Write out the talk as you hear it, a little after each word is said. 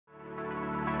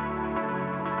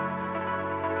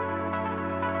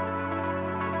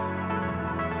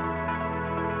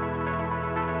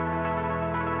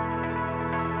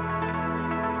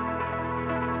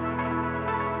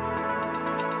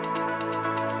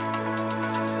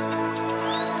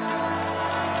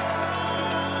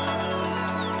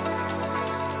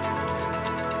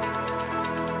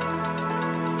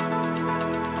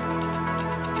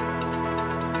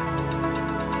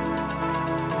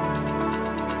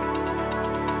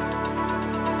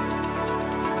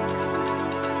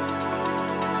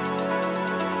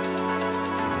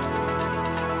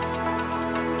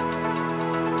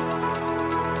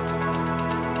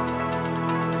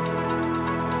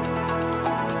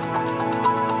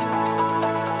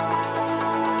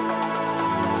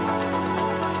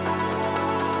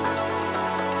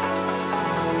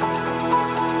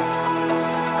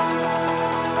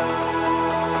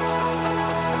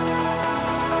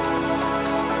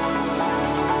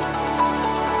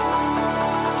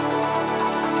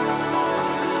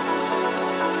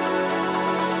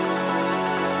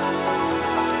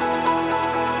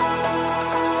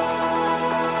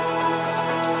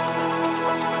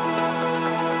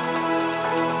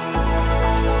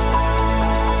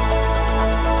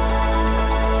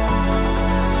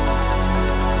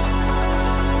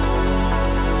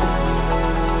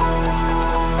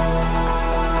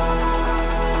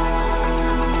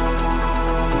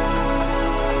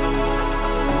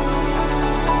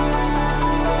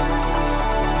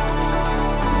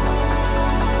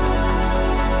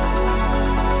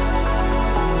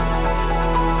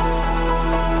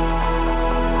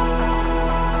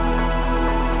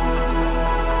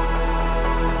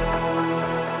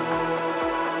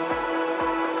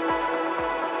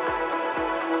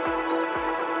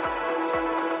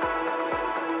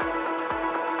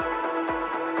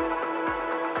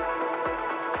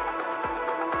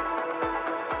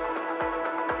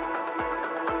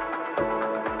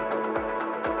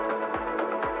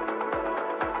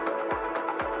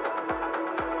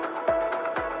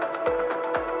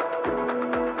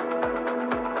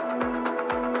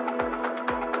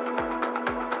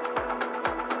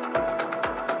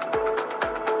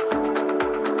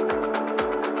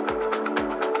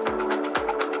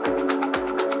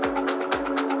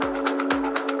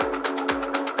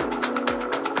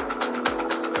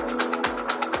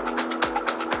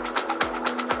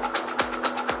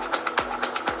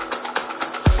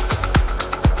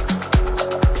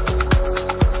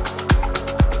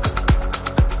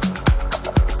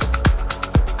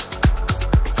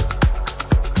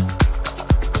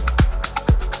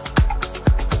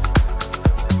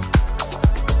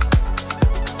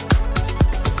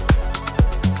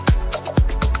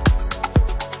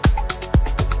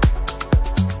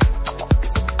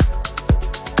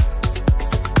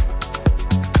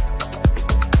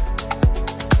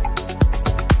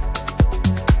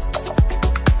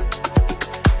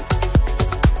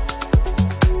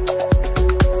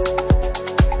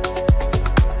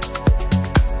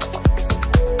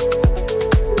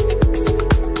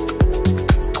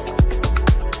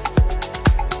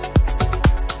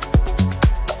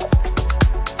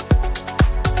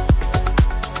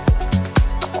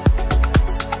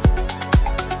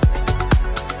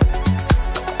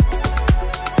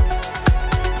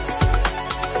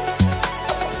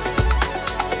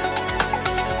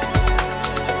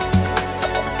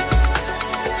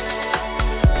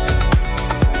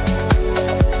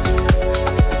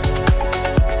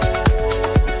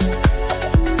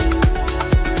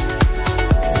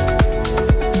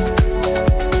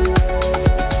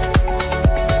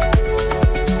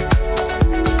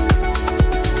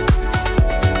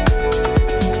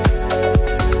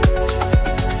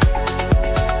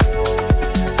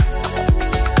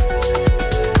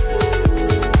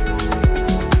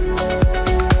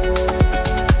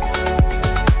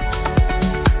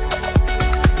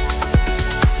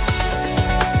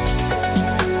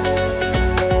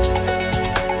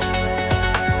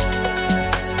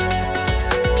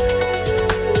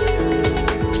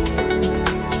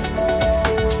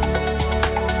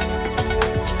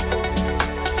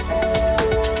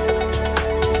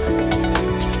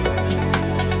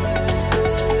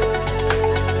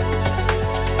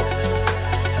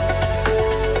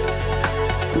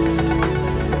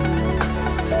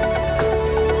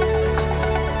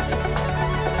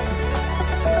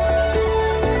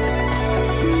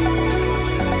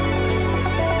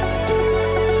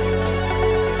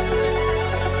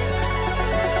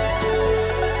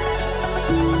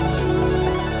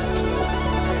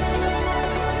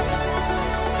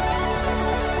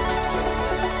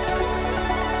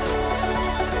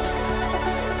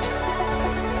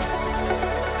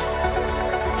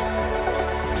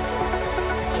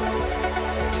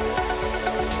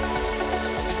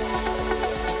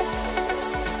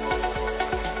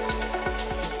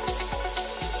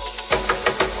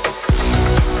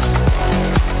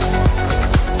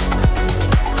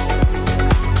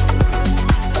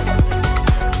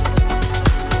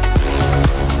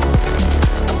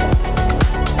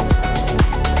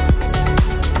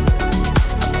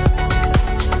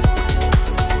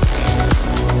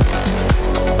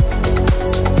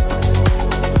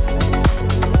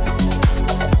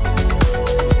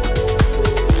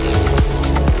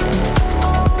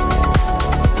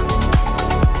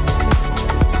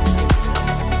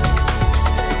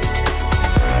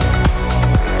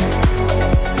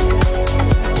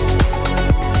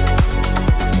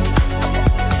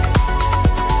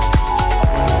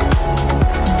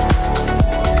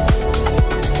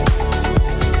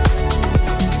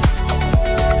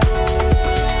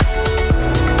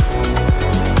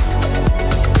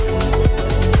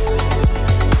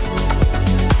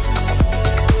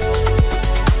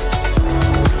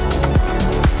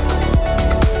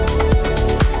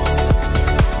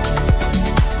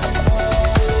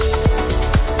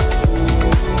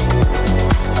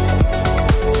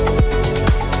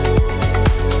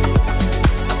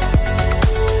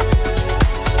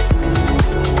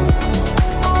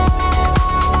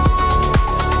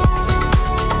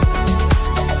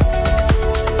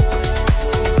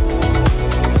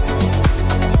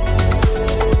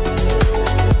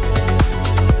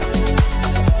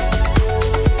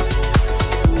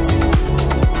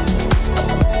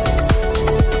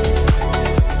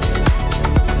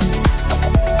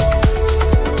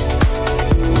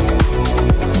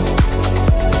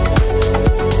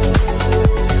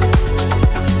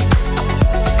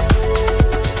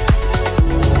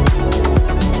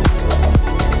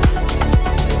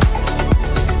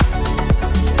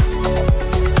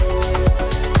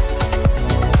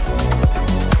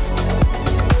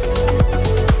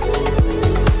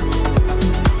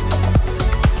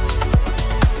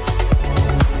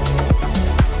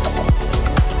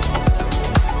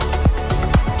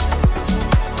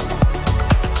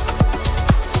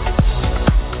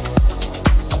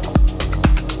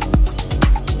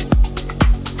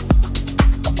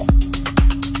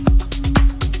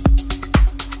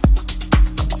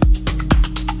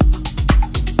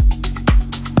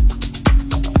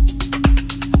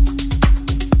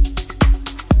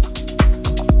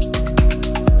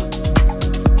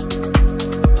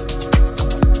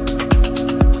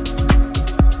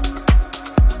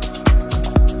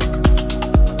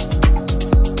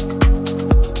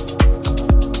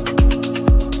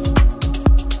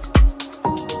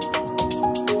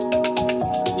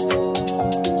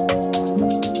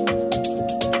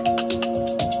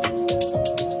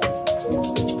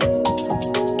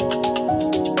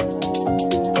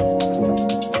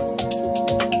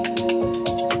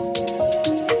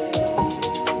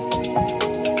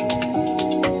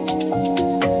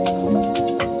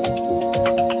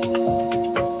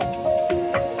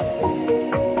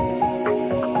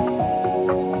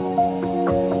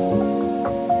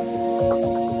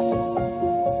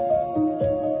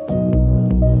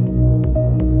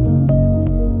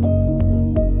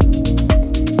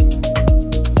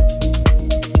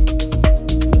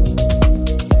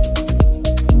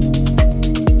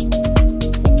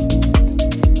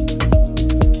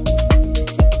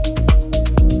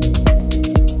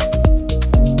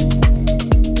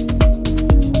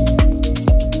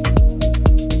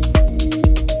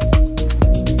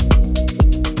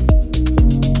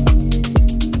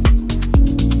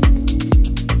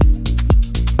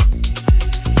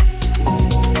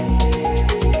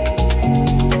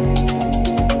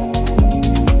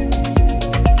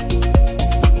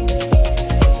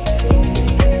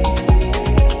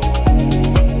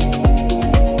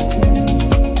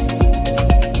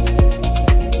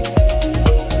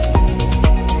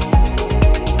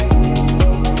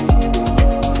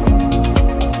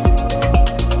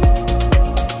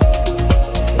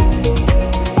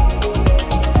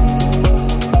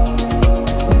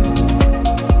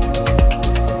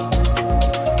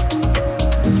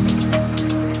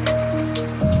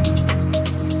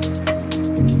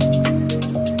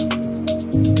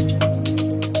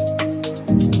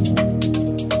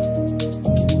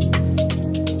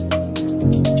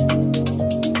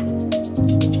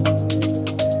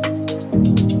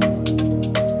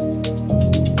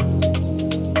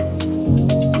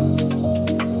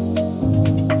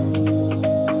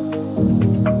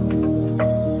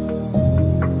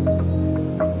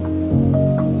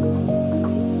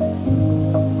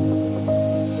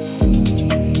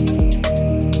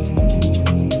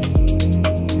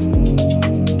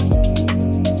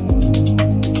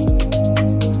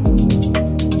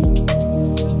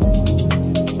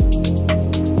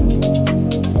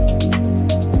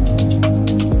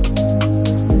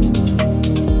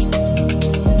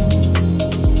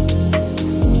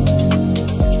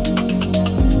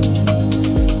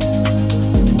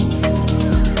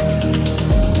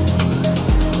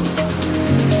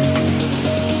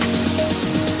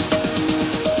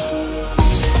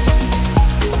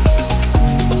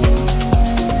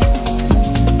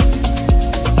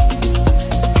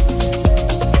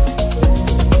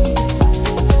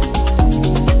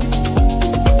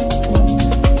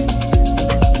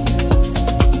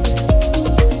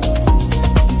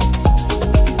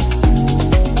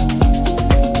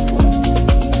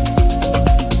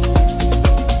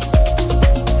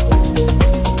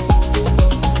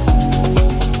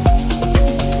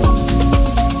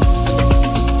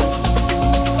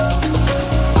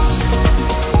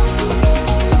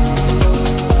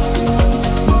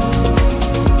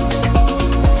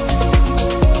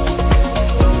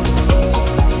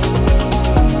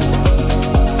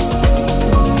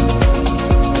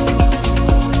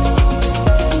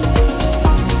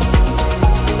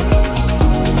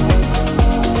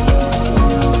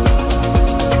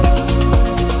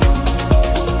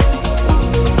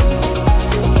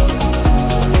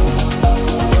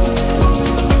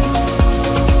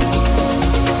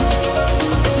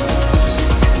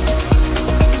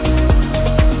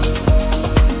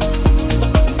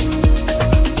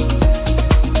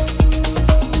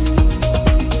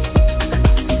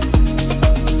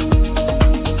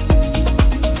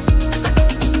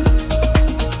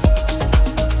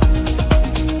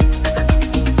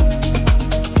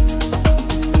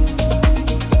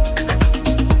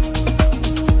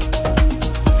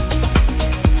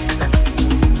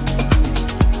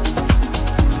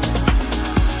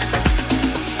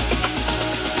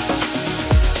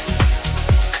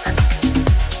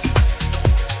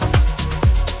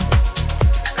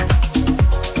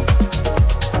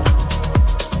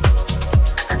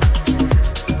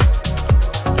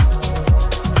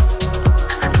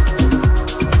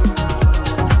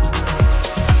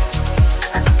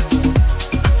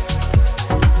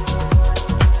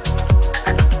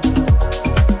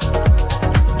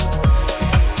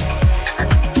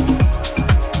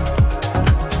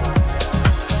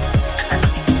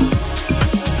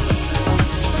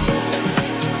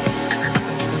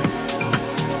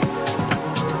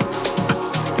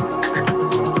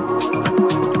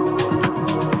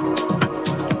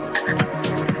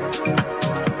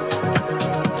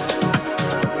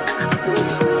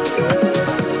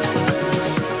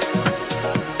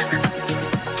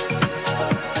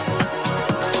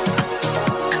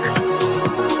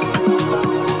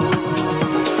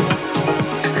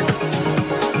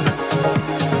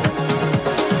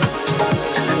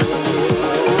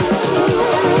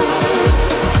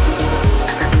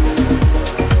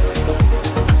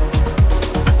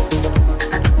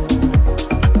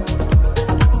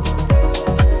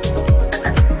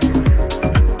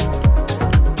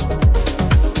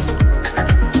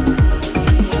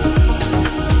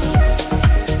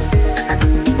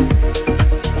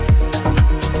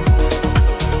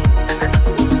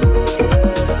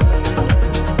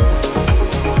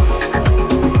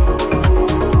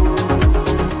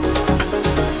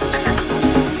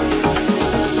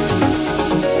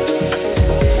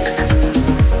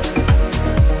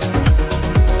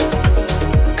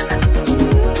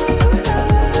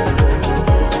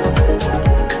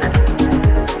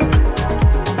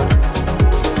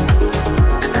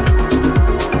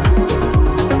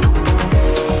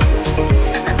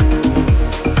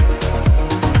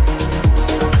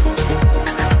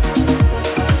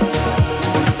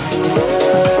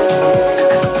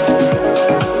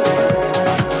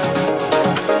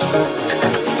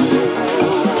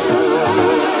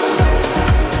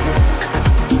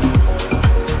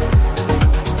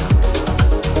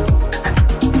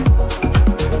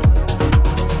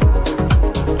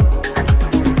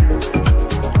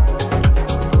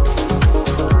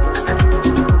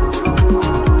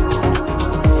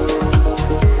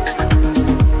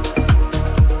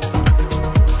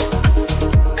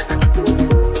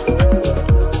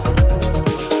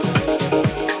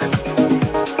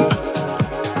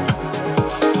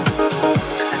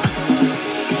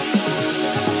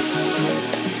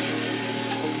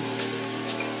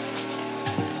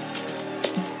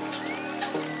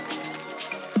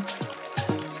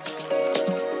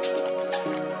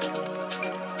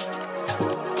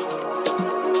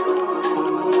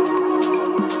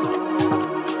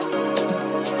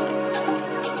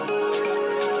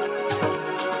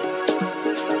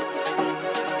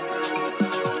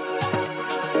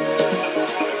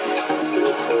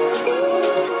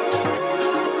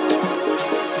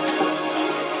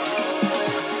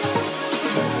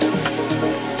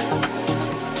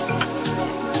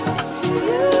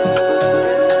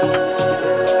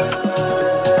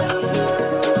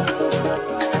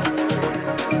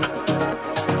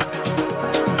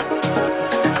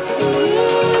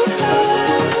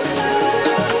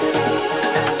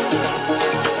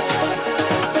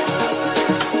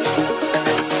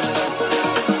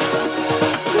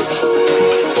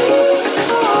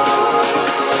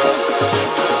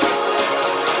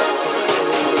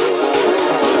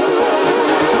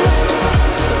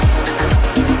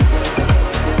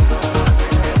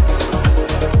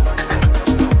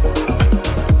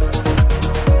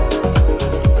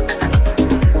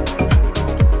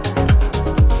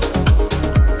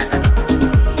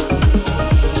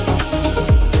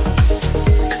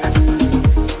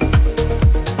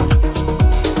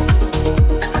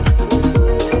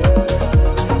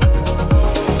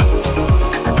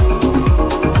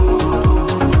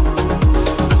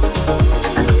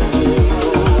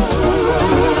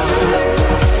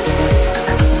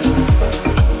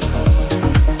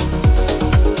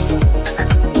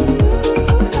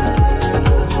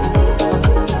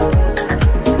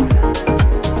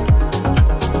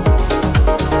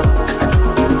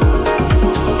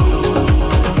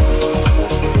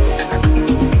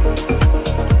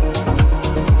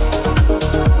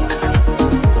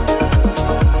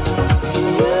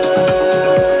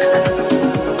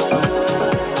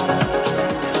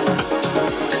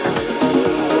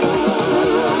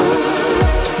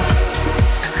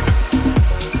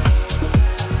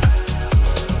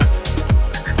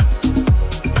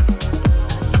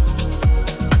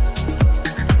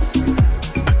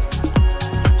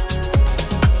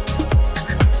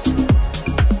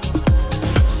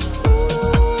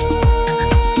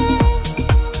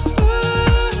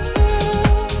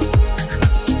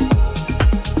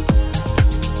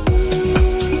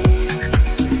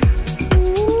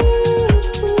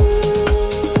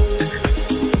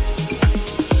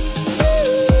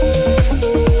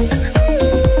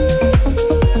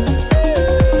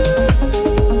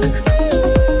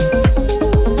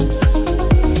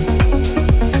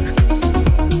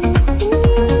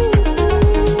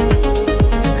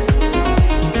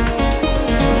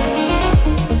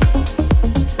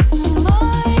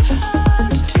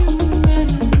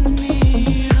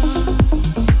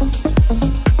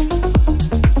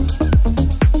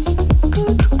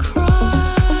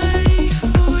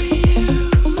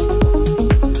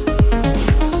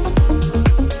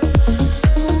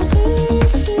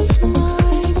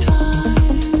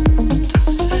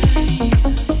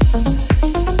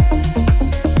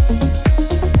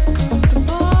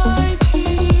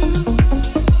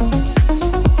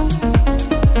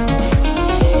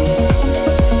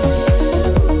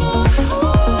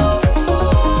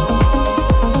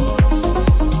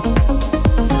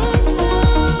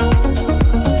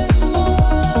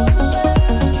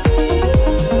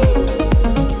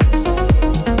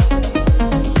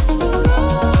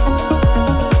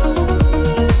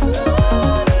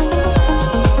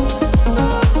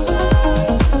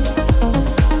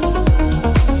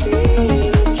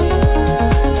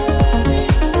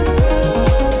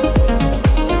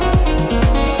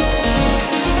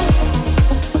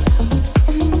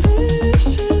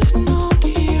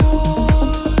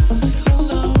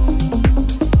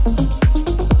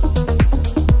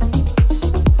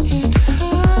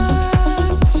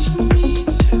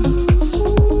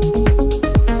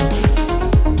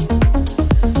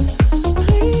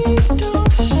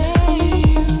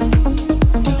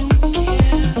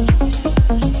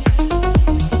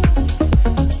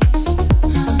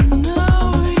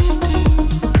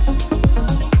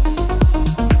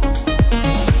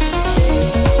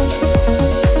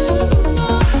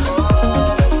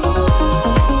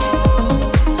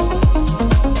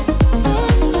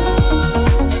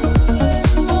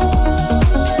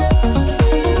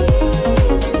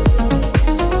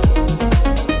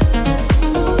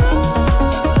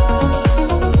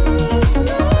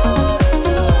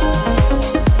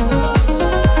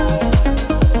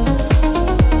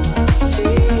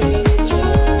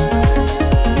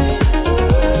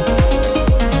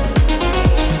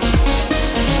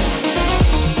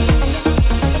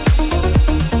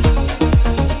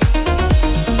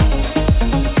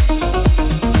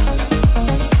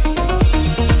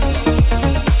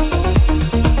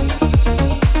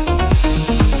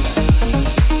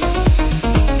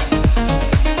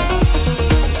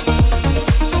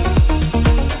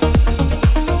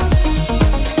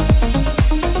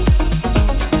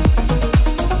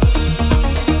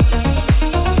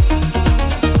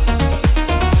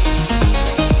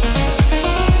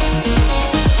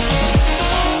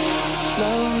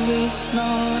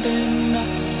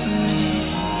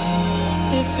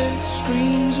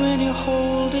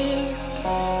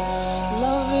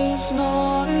Love is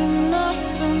not enough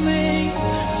for me.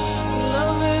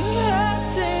 Love is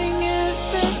hurting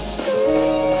if it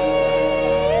screams.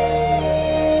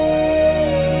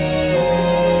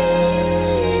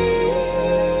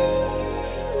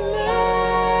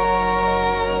 Love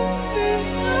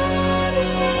is not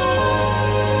enough.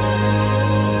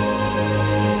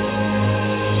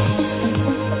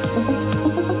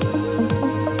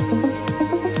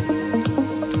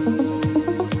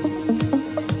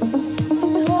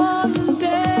 One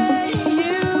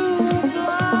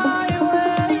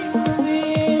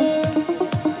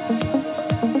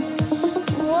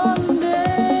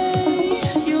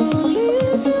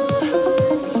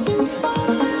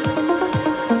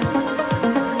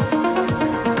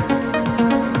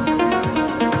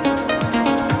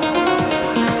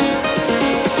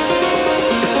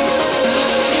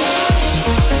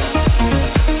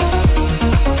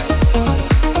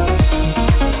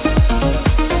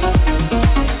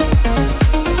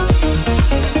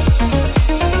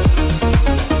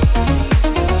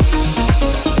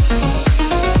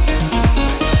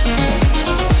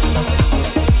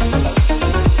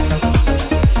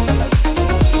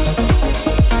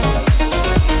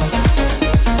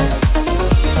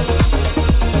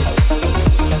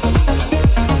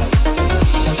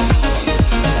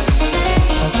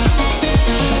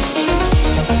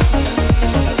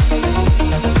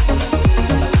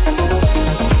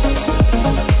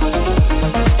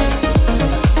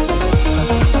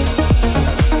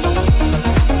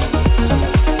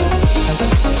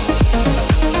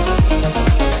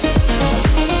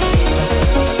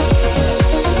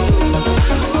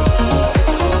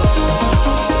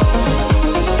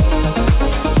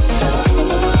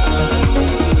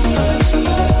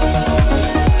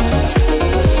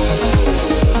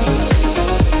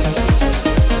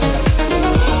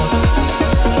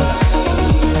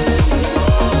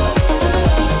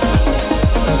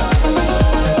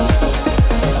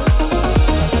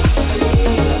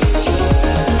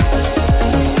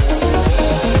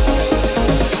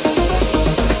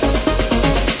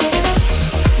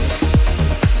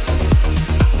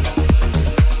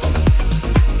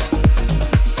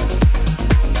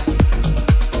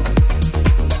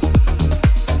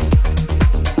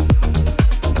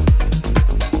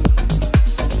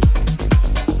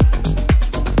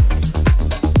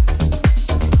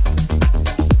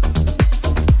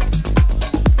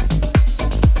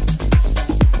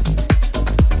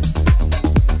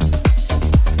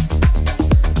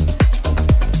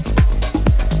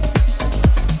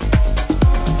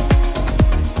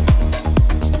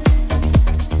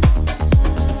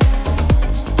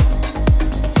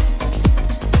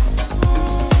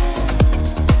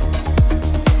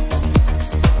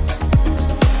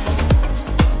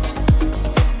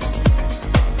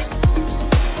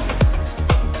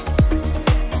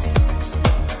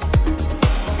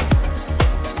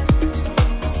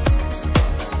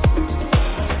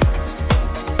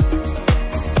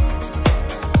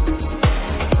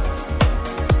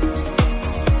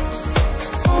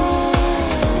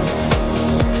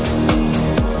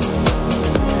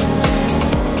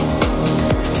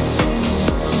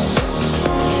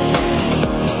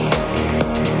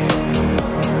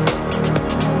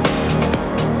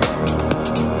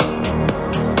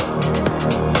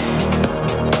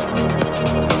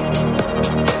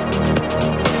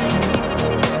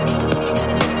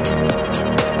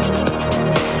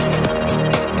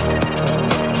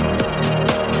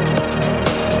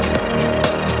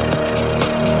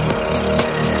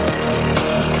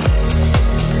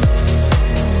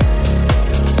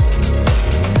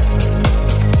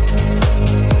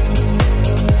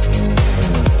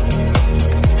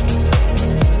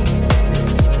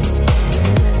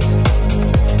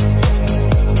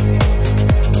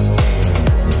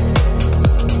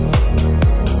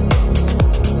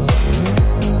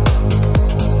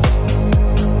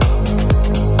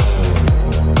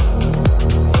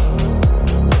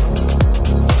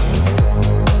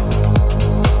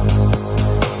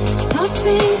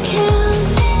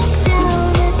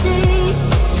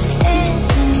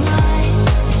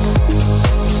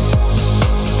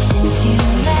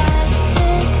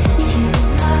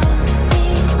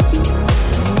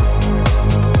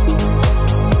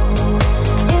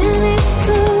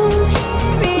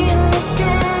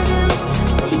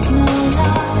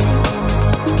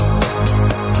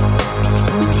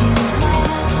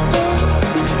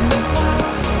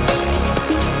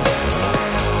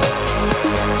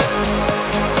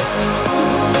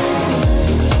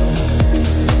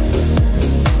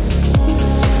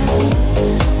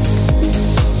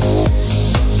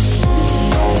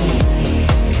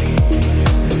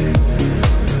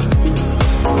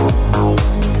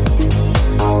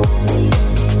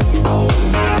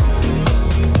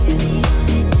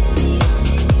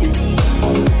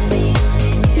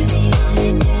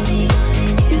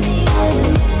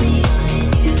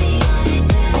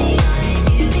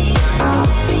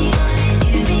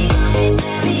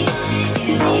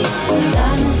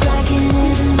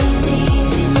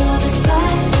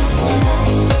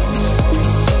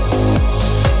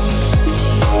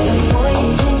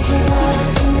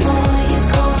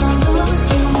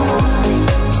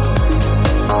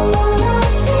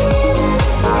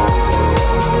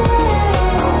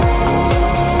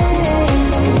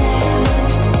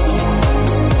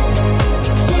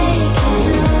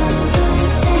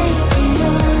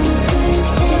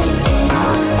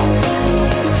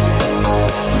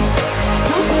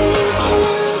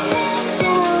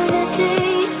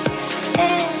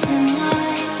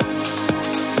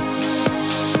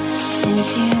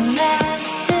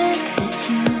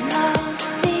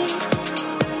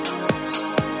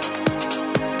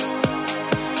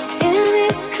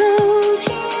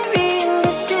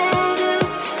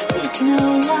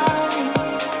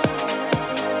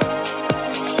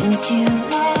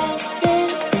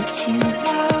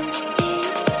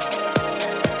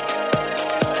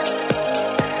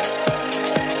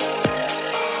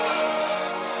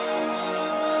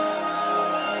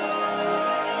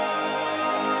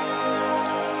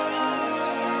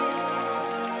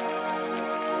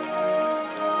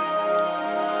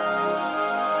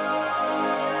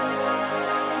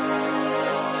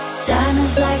Time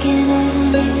is like an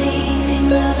enemy, leaving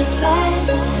lovers by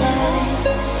the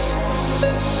side.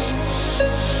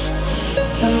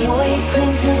 The more you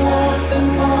cling to love, the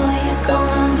more you're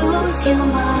gonna lose your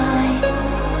mind.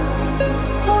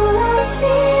 All I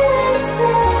feel is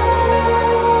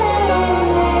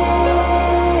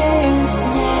silence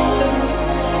now,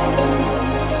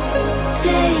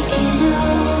 taking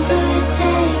over,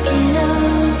 taking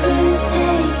over,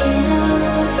 taking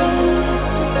over.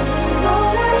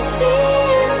 All I see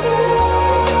is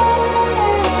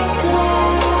black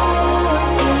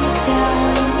clouds of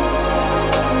doubt,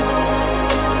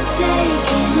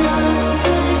 taking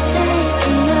over,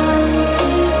 taking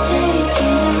over,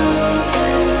 taking over.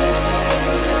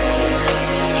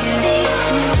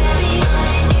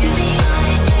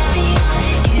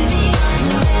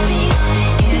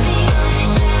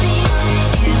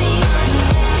 You're the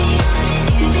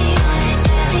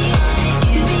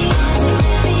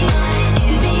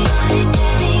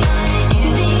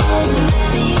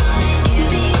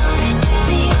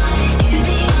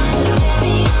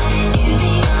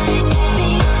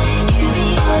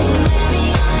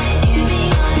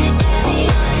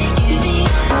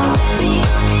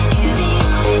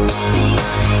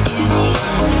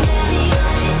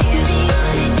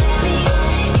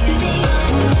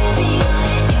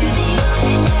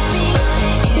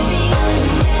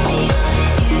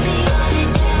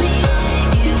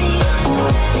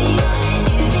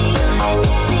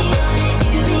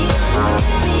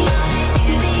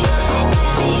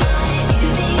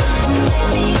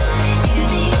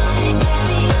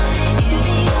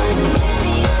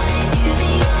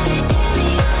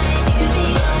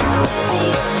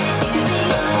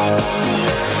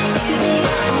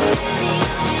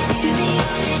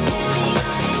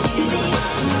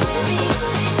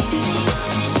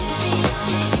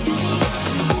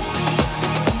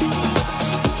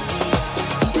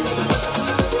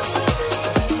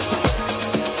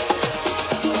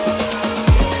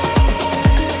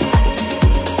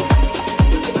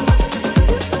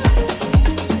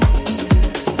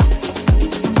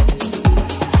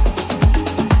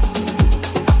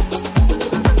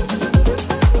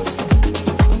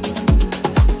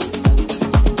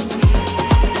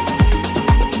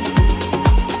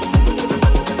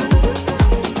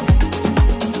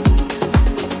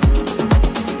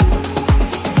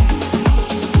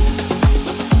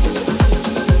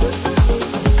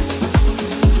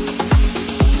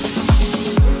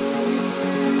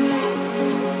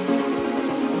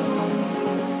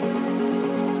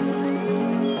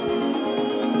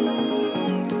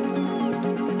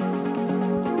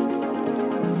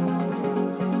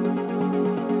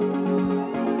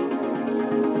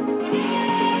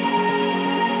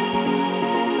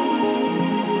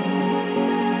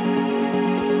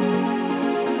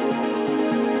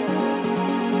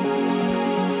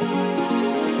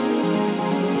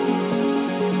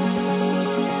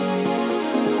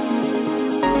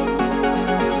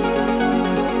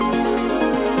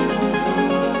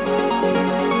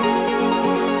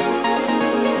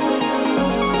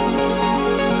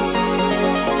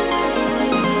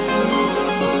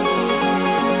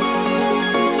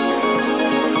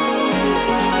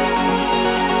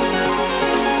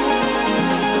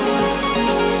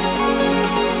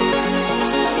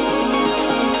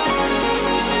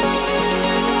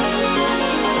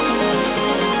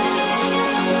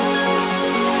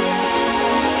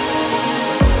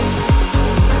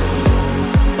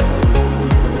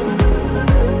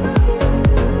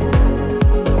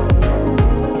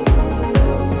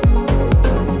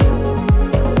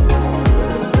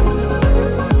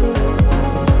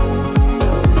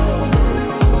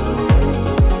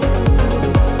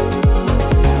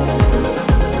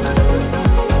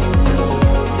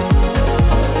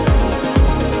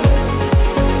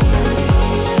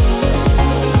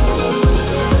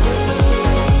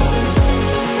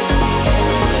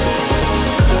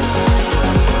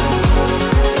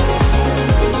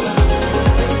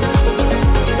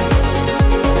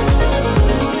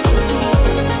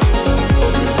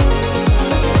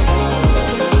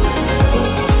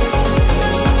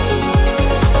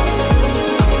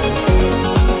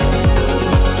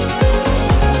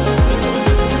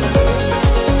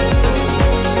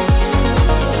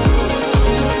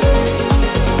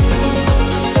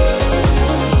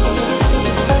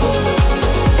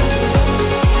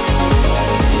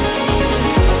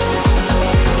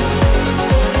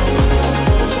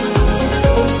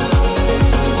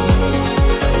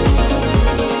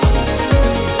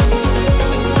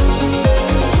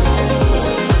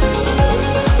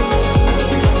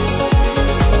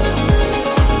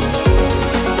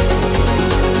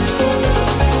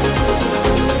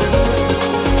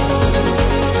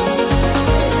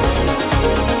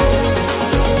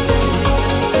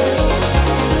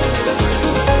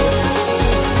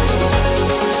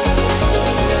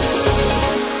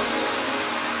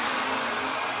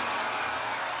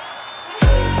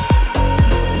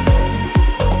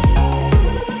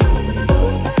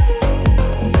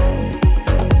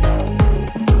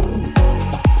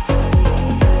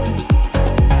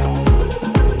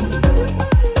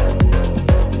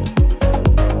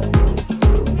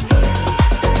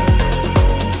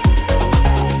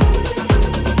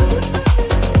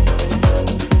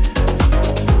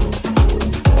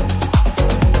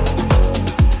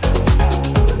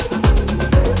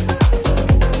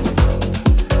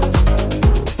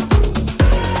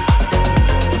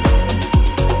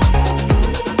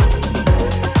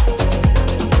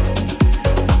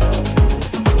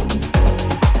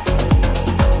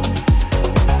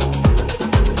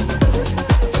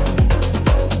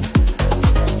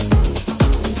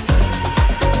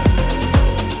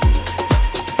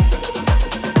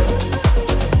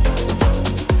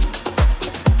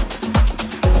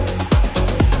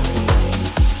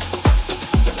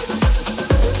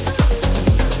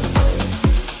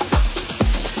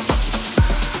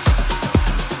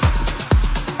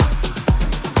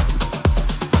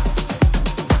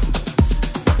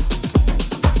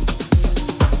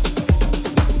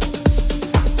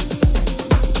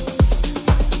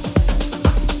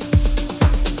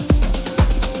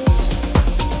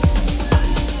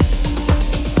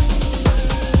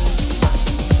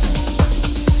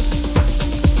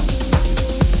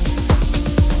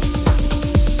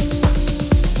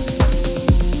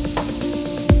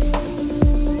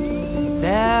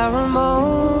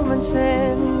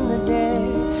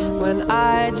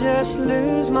just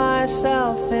lose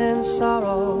myself in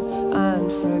sorrow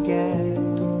and forget.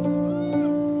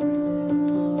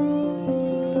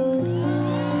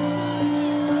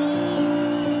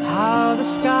 How the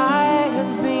sky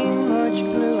has been much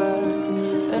bluer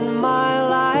and my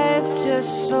life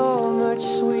just so much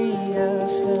sweeter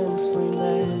since we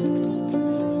met.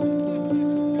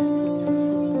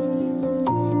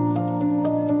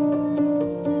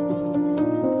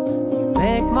 You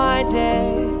make my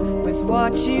day with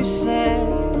what you said,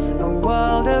 a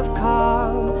world of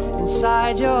calm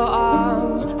inside your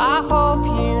arms. I hope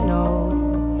you know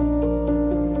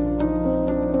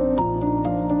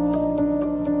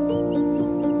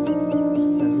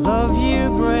the love you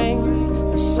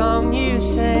bring, the song you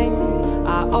sing,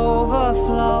 I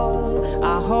overflow.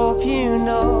 I hope you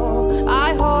know,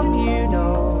 I hope you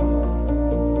know.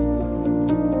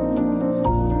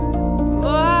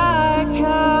 My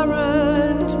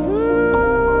current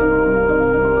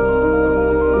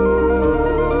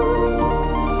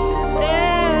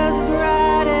is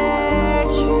gratitude.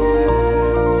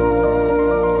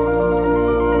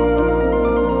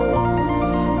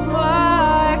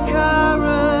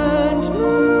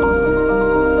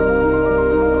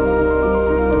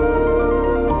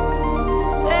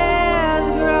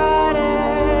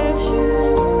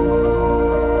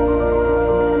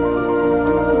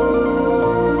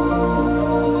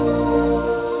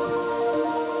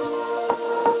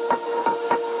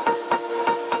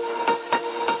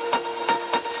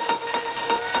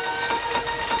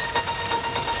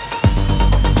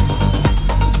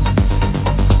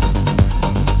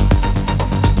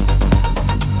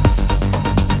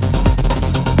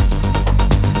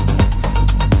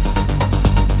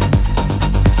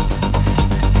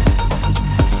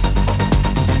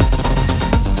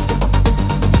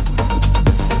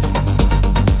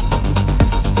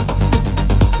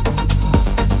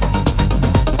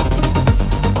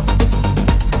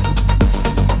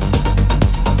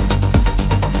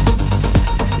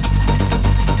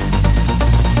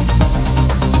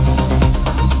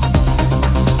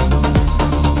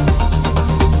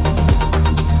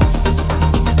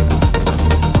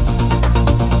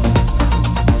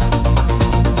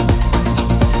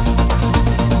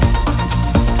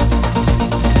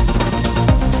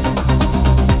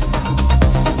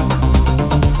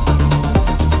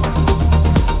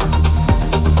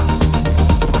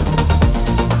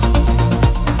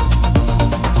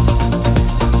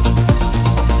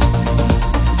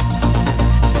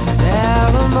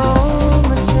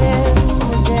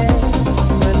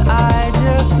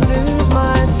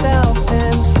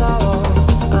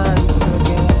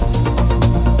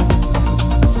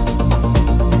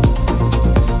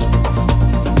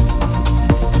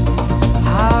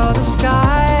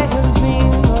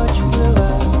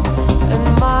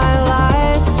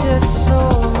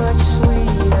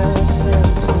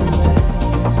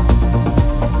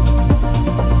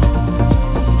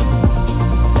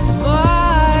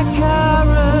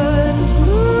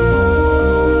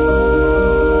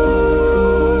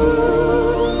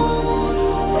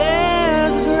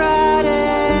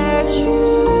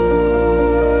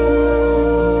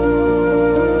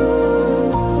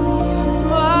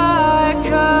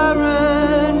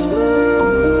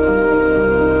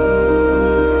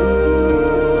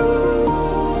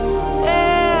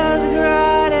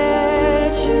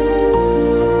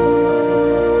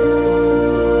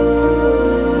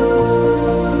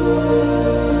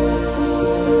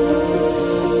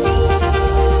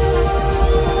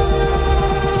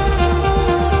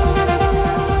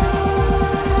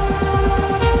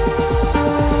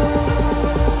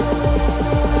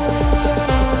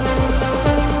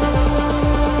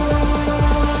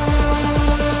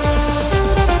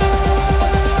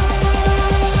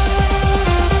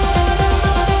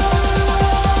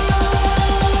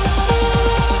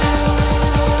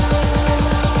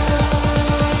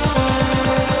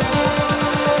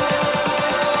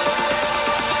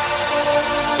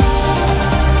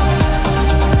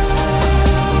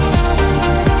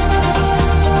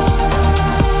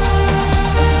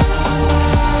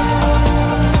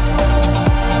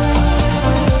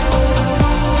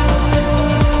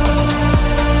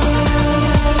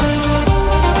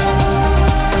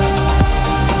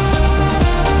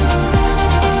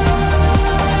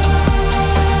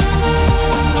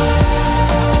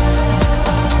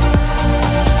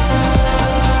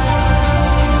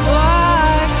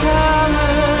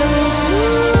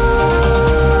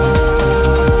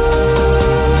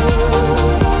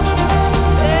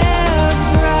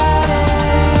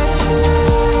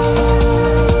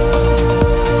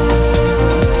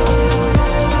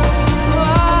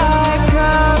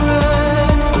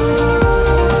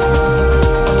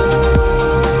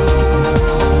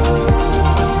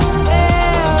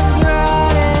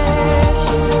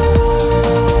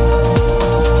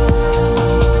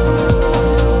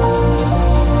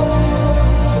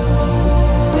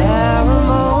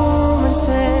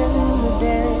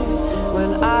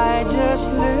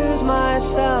 just lose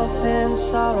myself in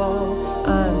sorrow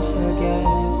and forget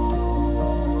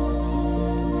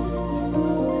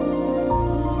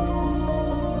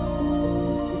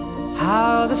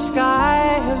how the sky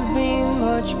has been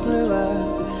much bluer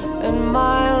and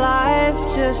my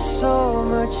life just so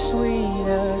much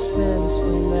sweeter since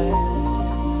we met.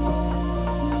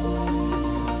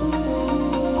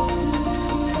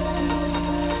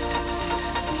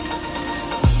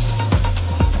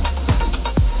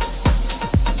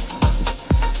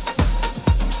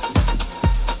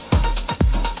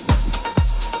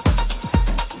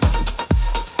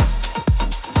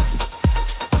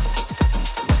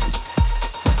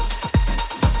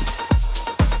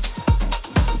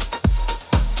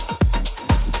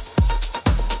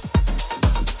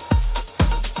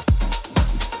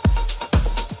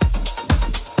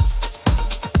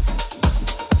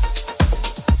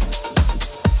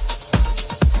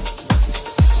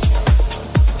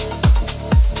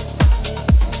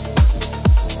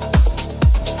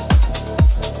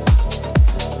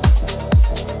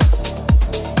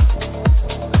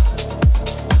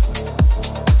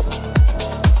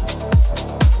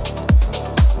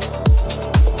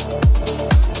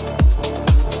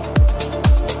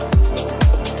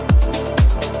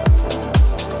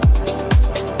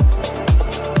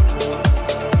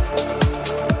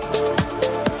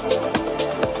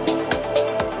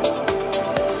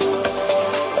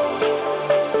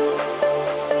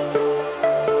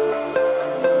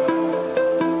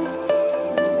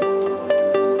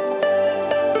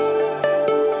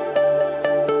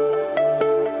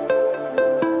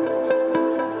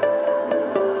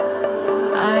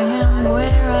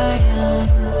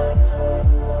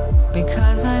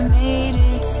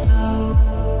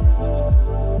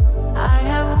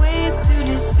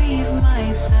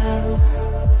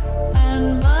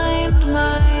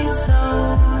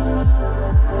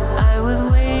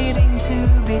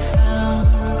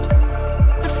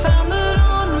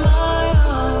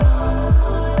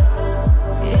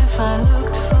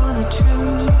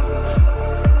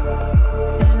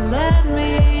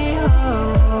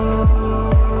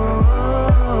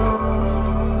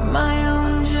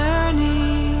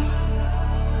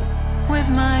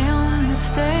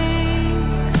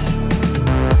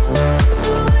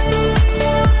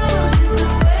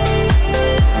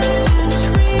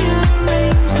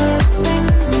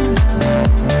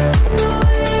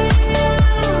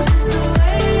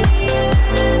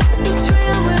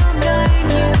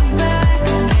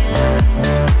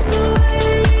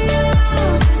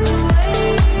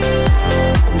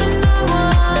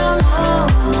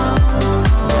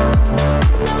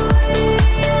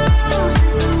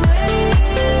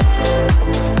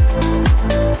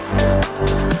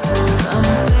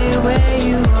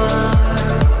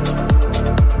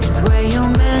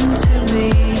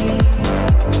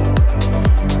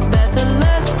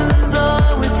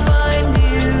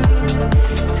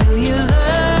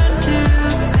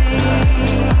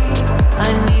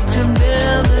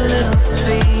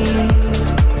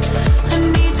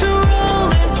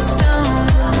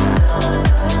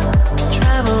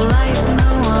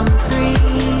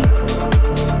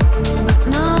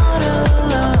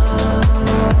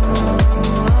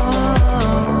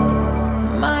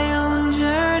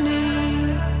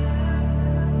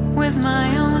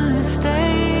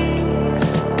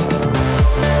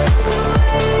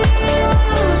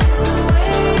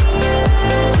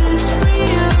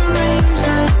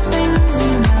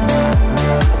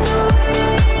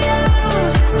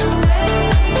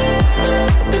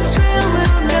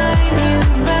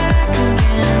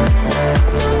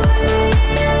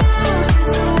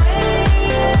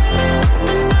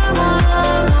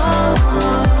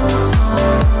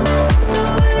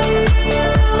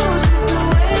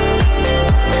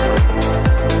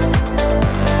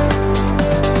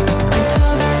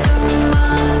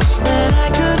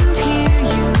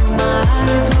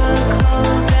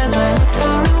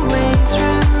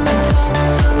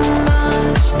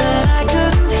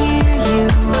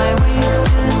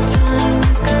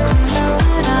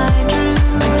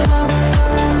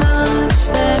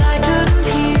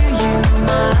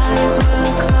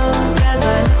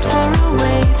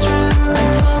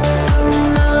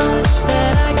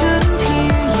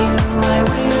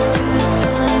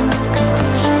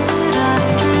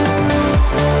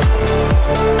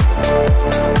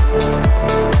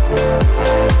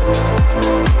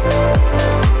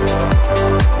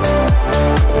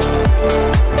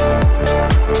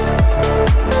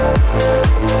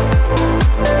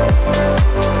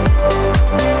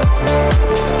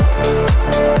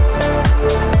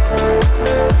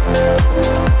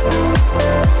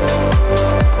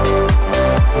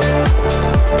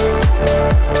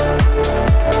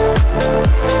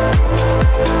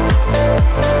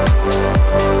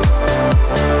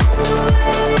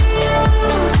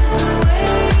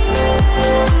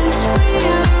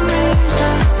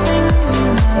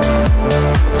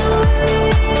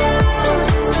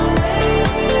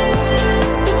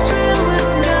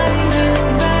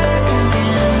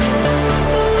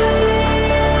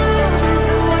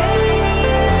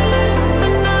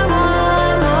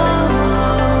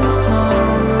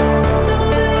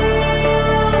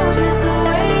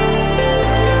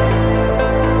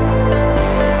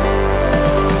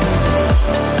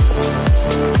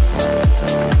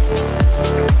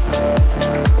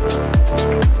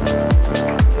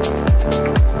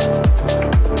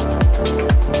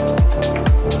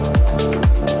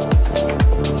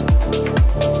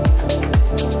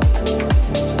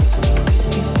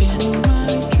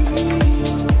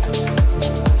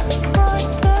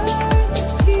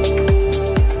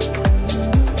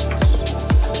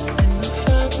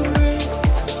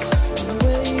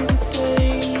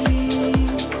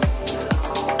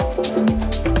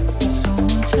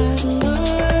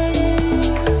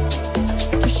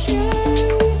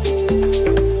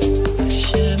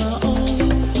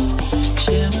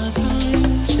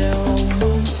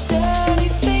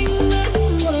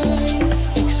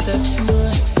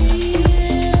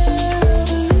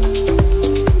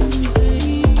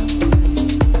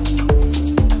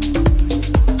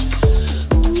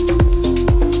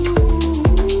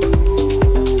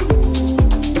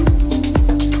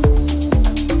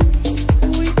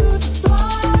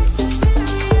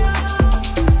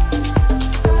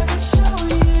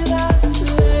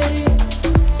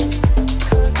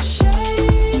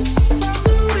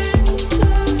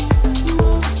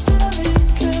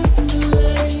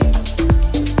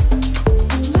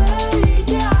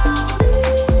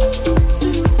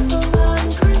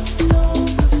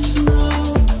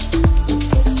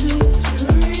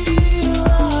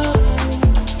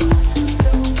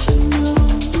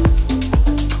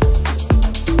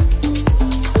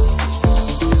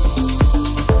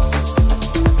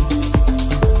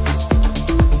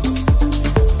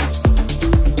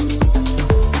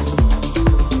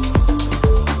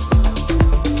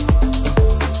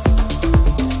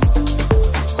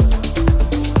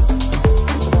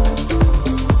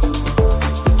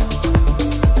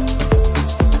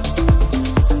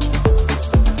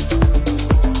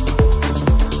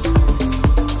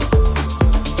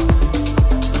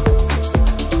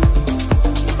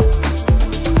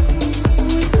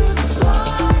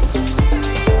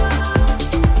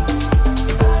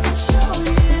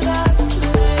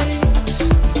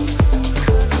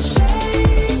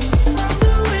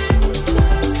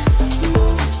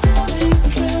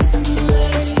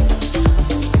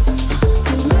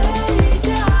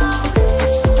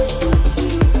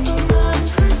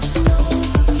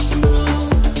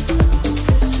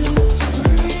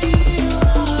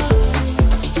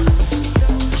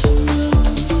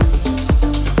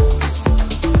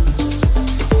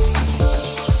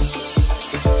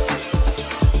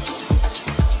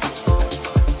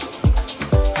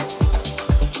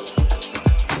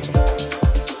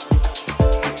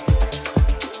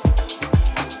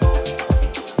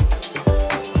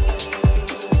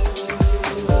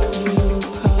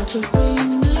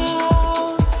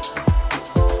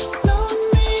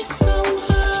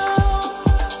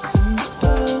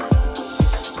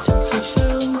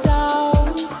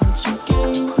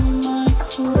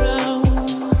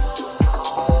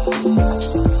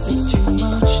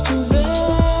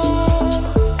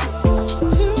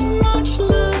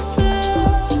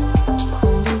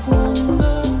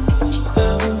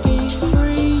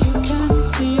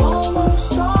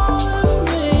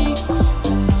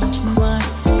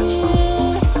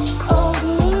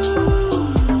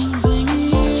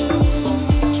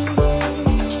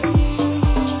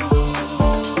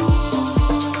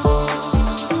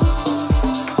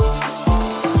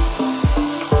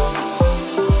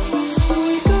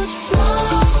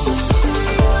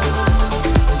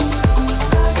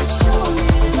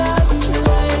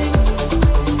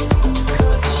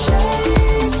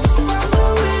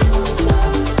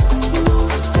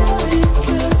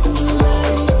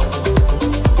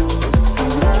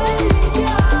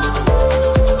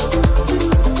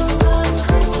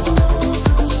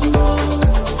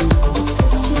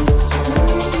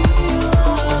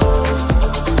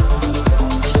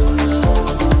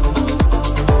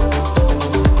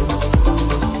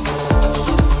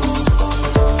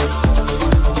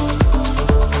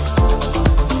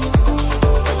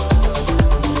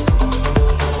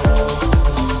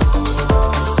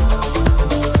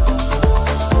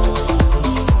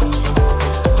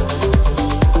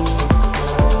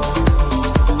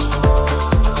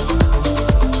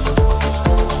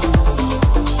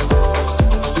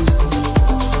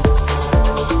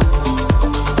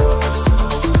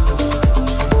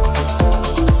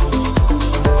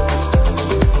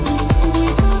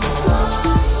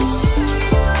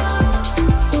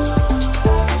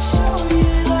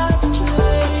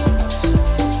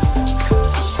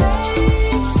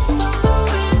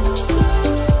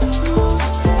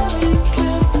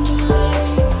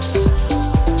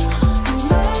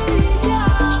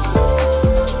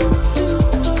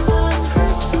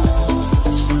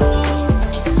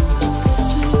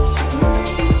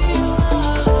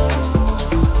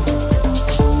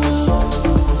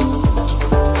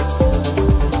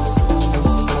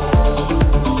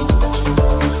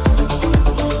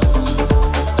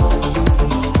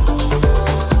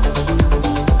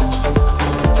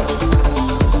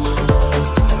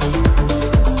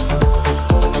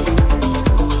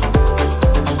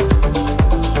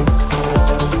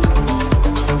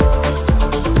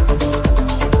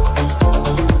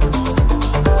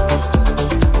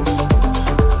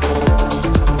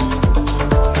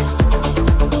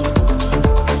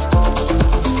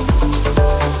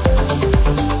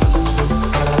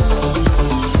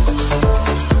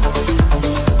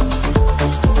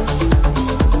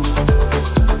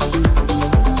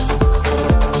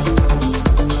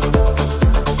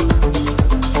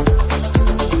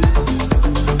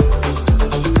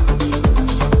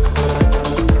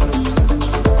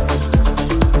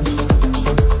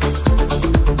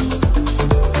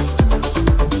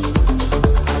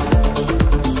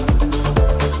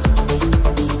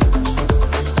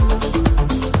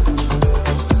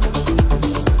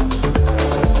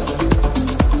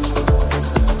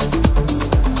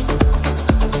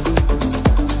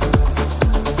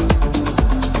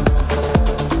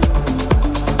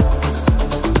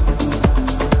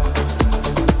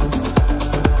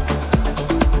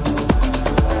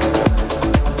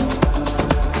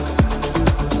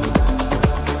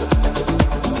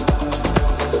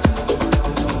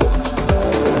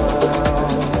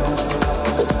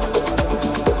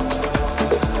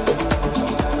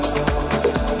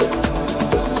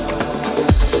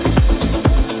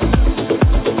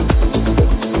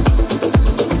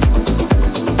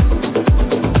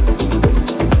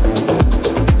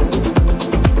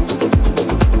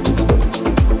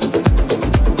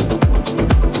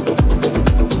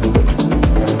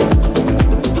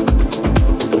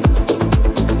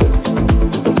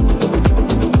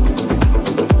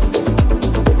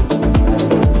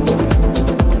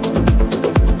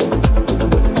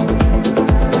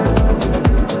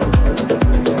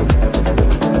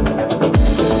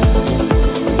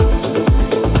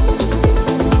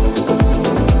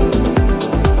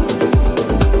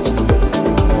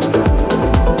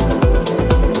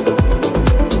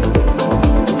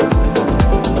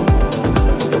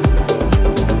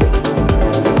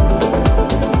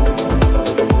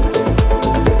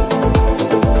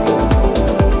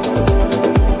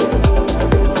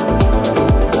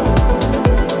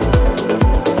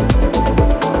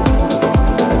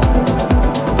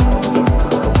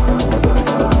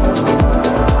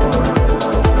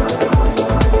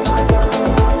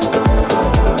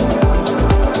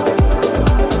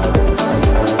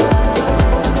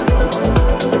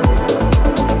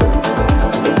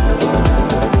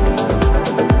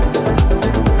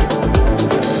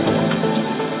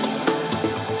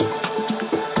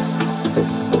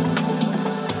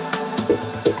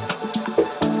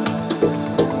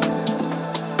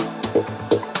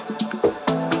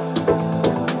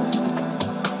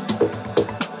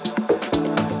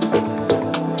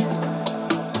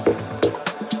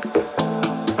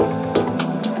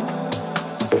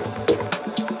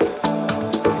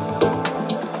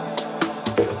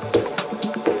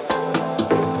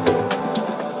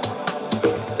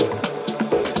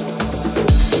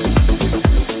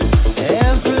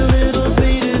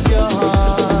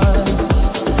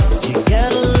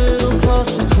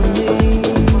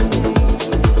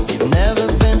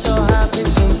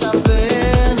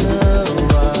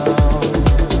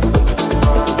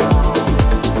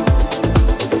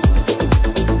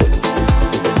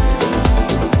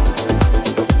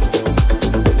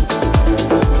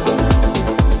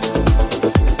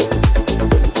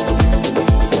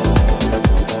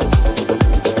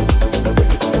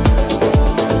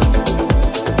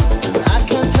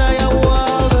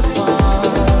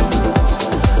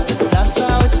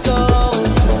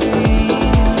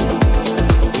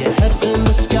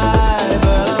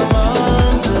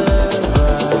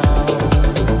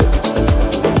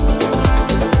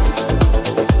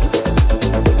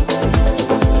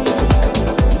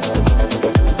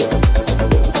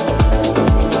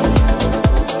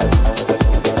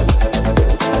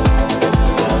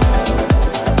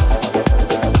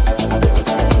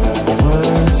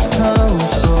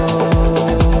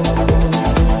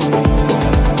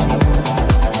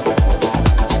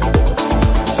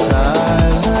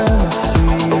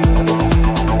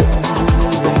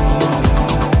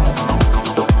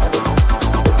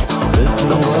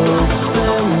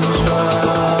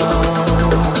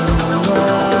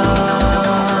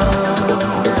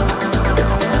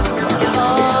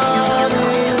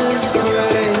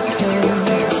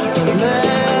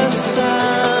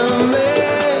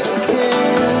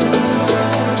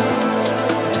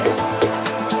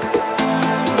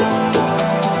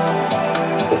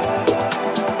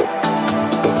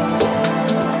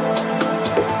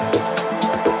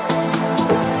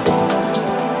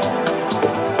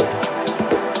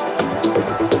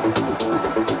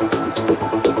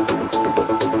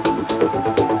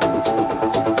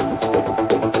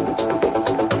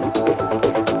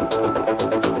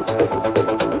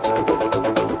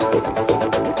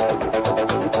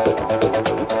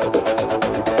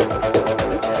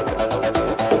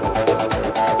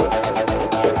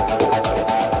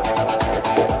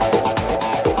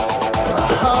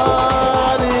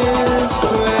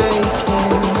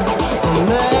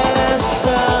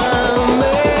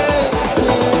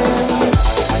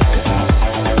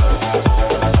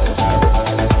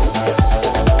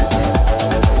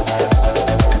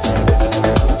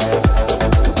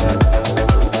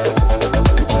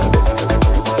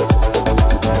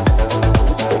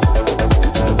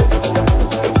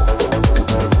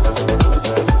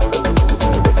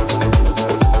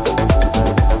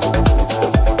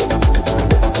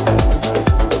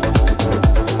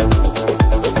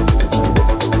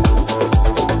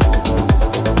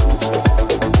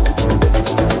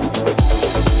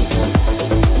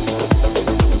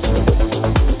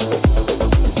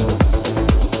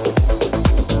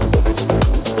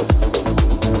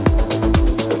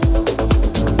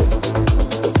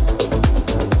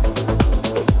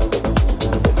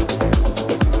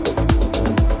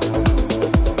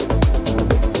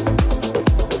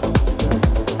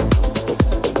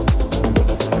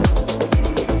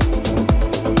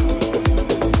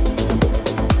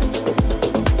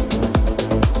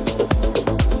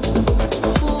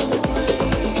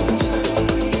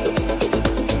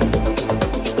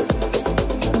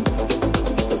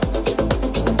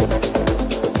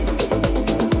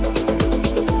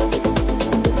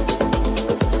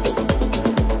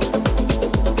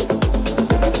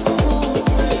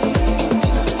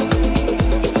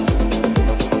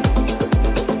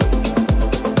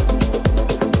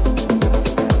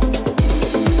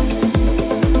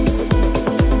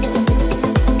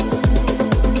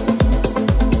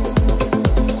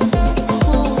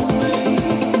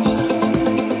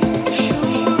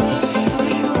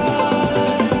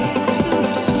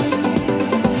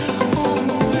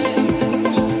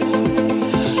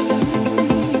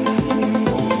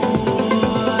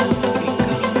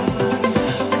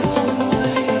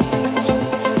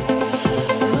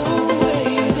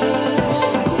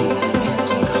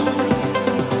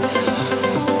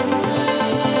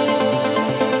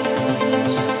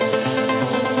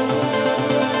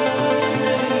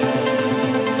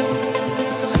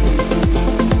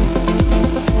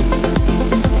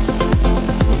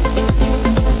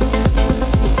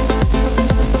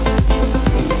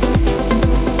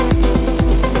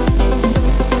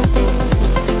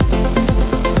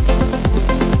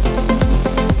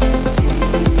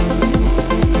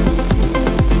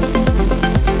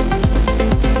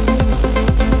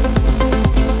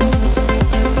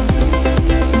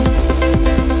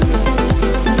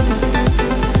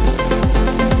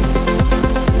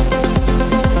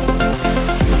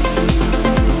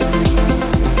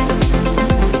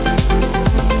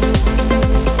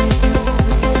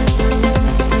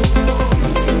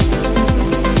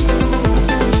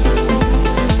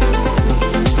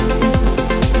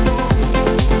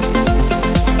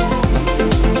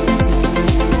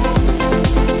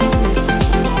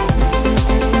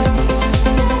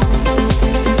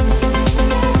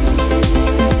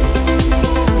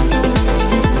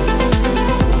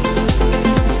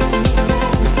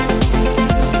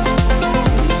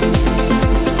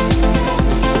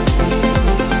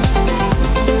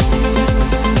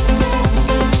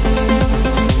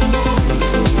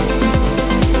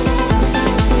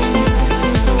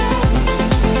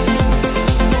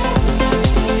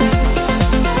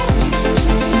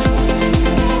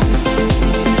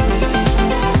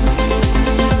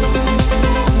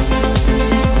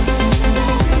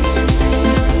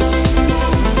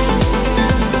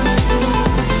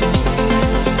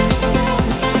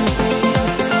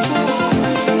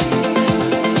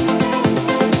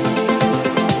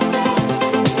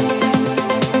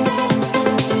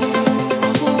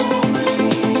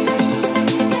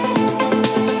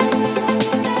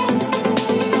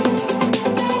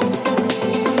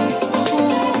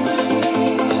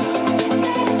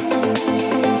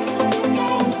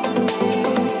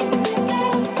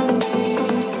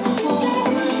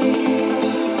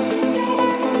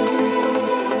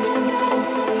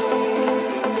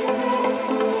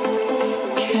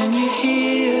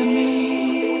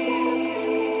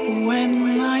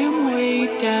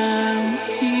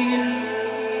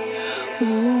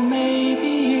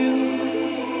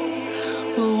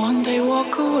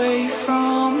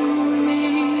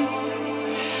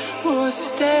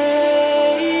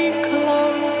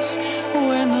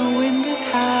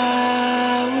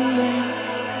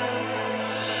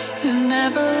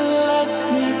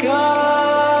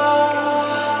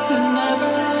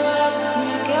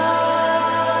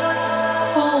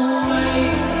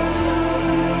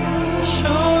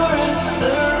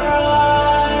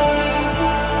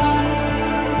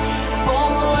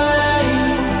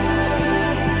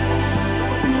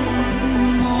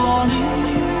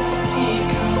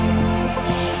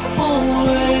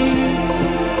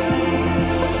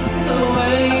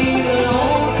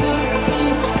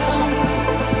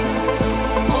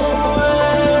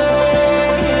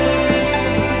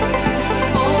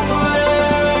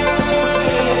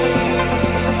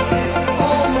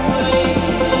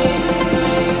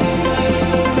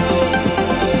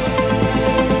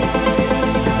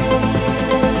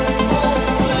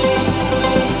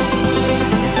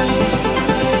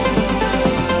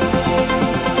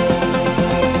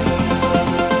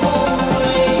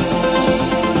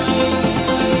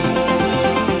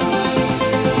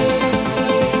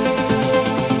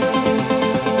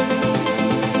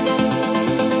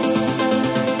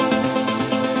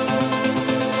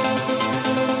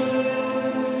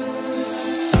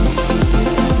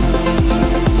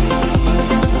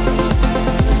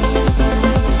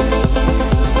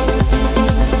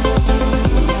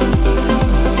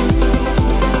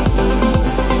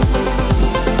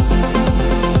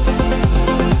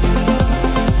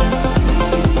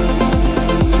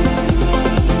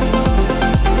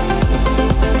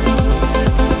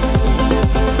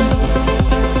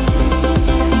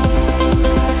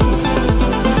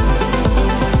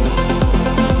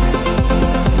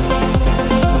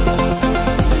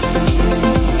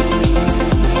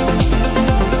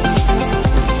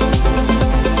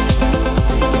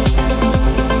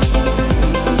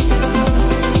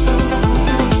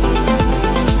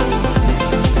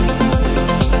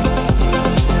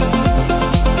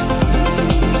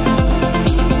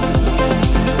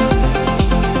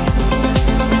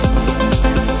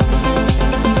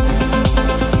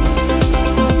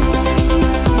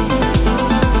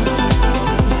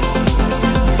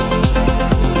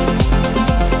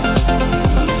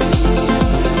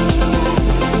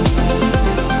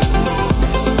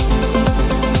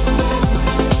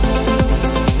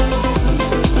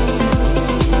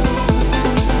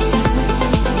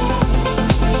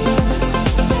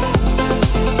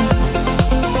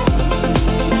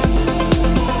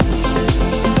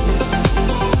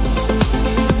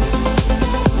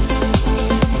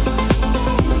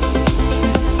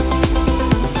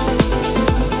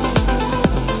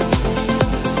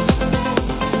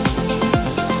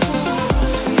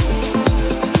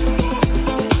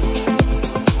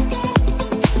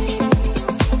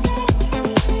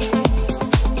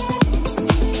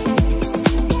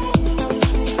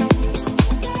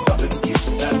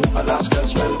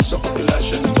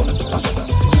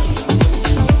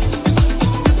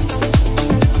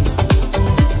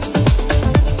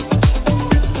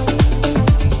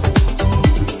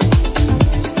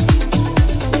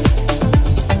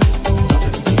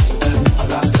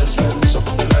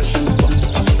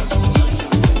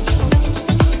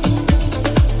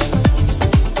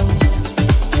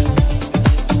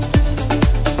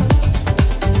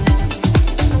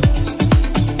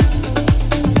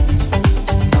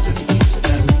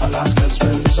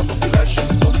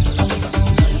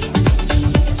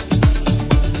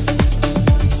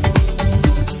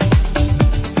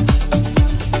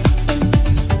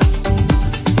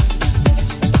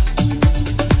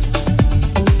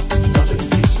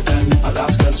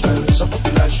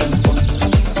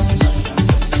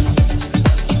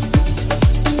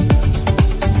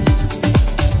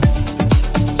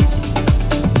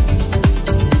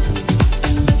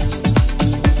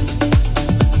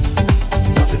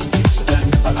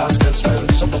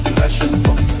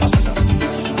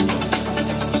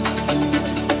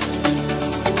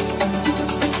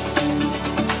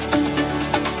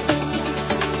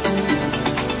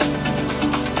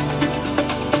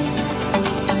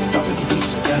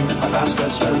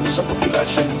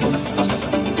 population from Alaska.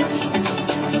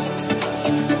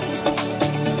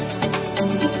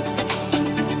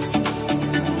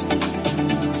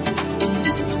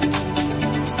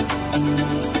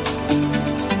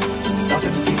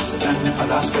 Nothing keeps it and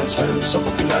Alaska as well, so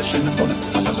population from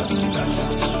Alaska.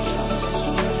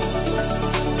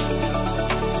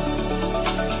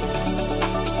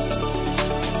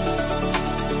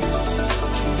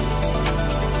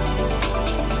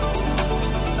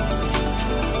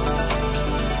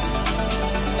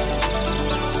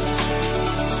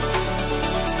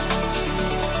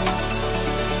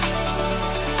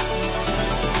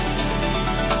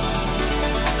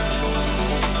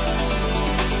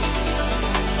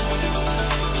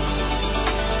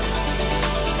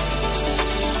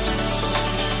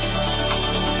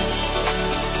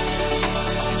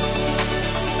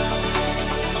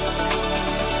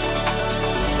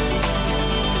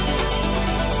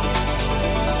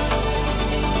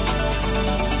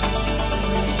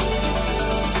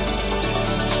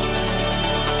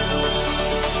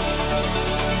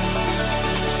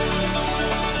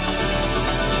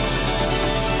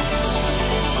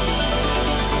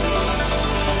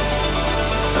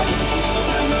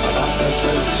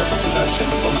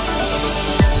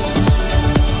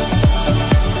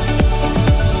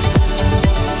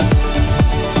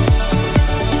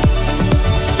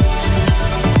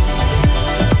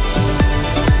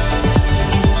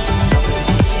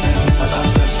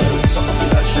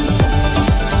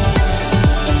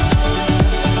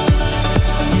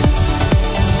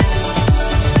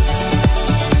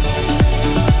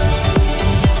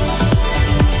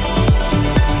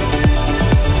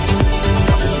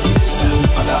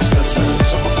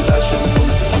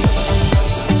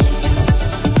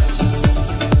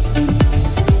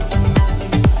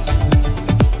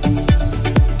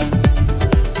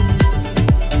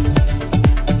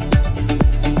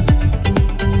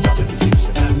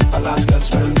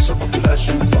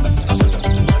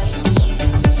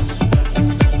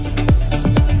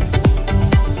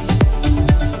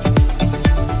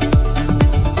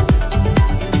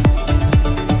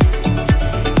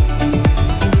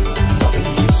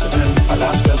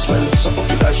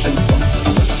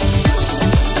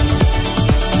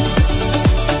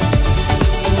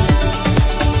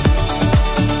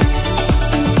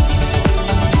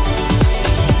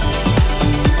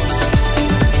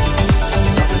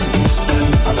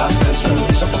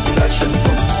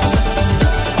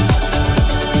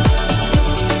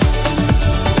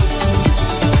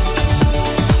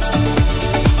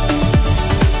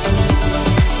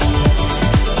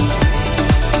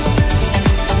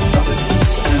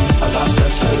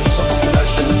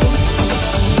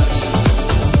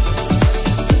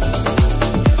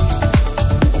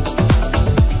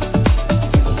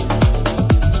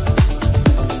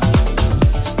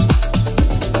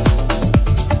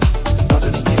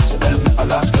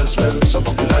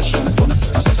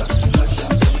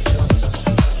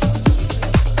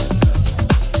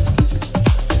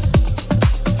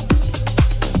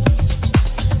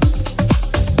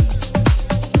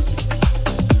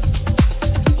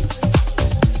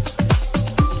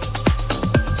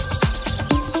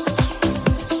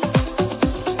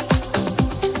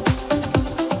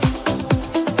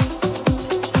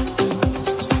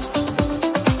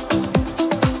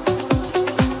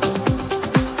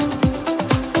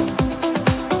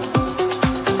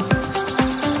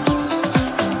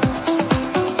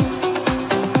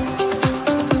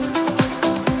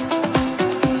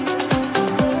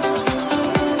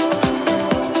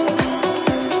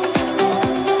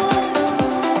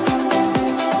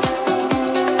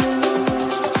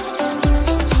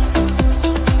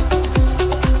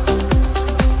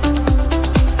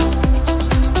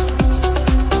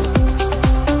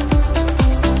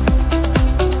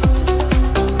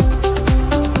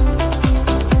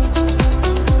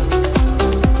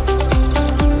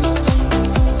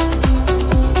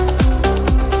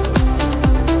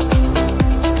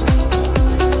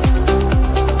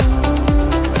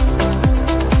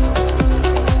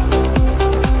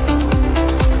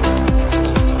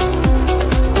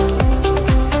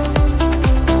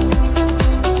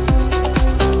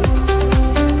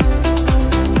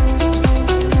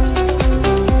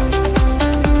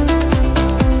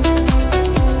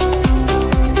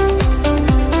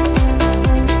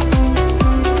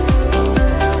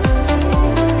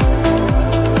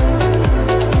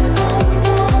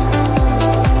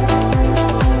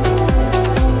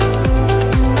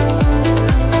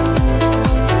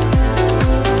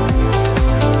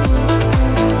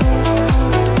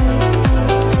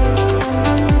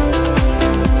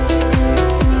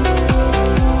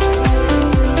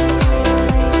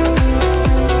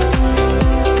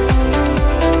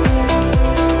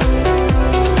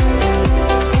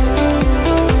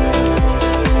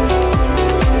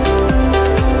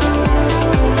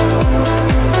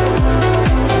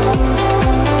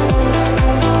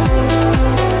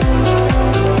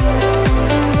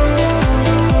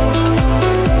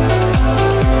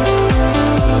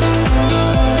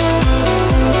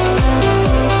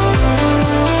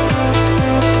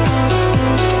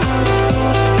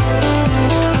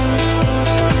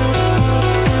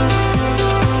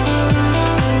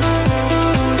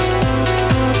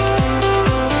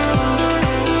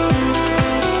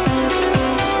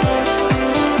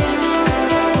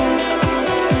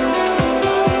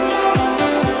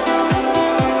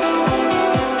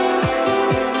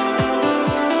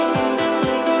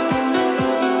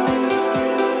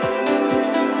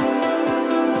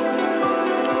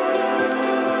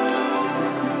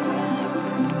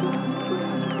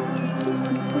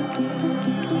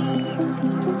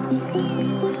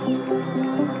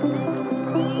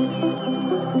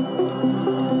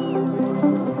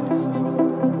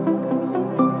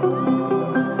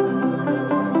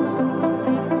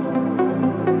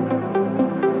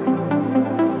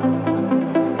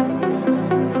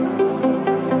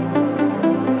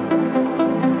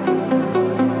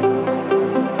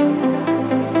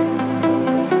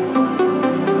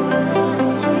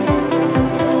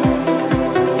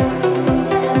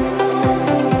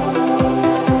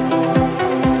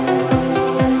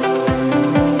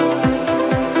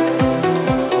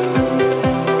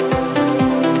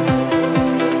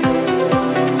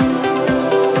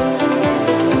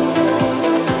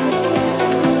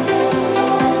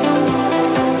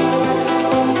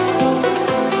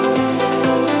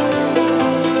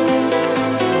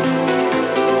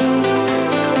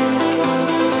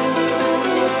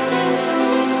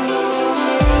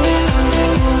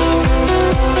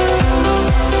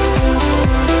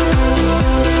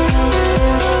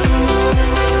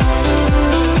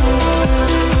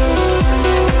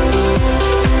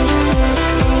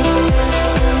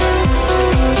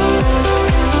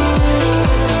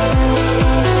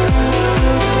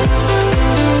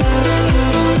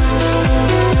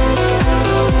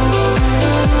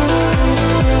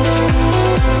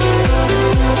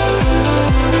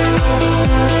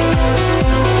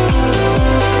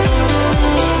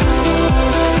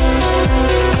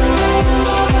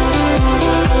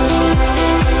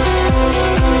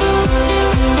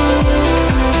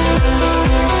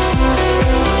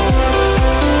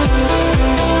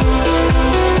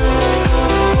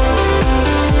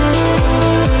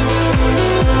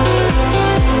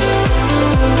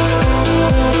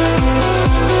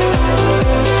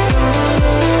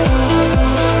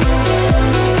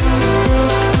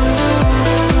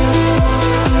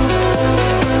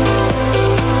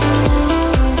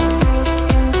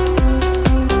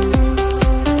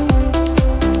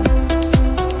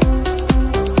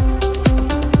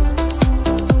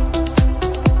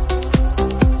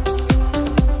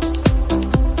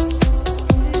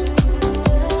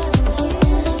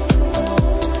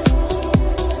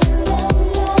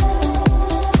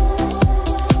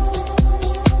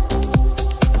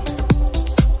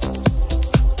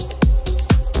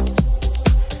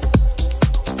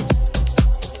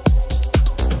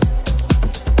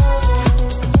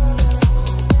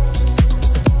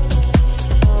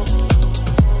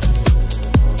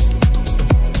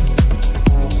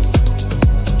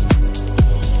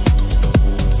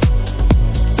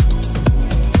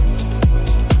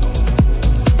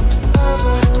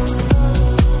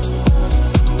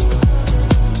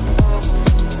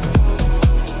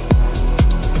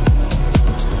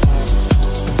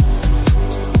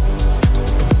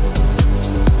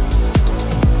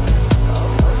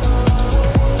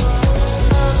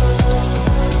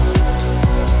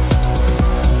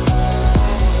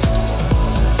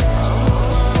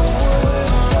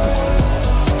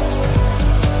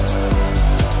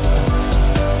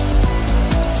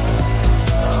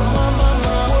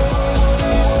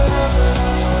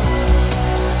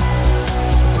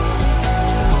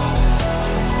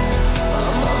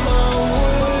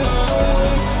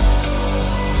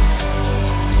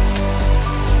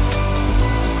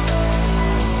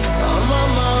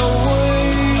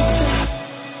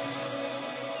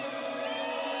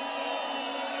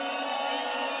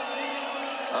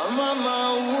 I'm on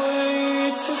my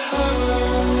way to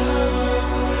heaven.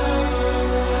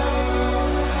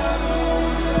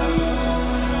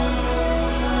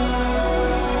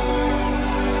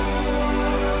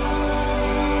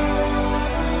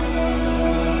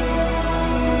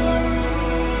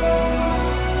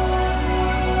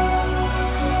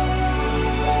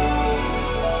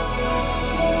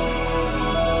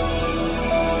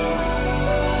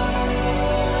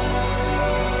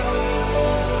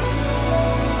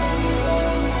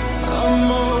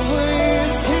 I'm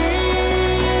always here.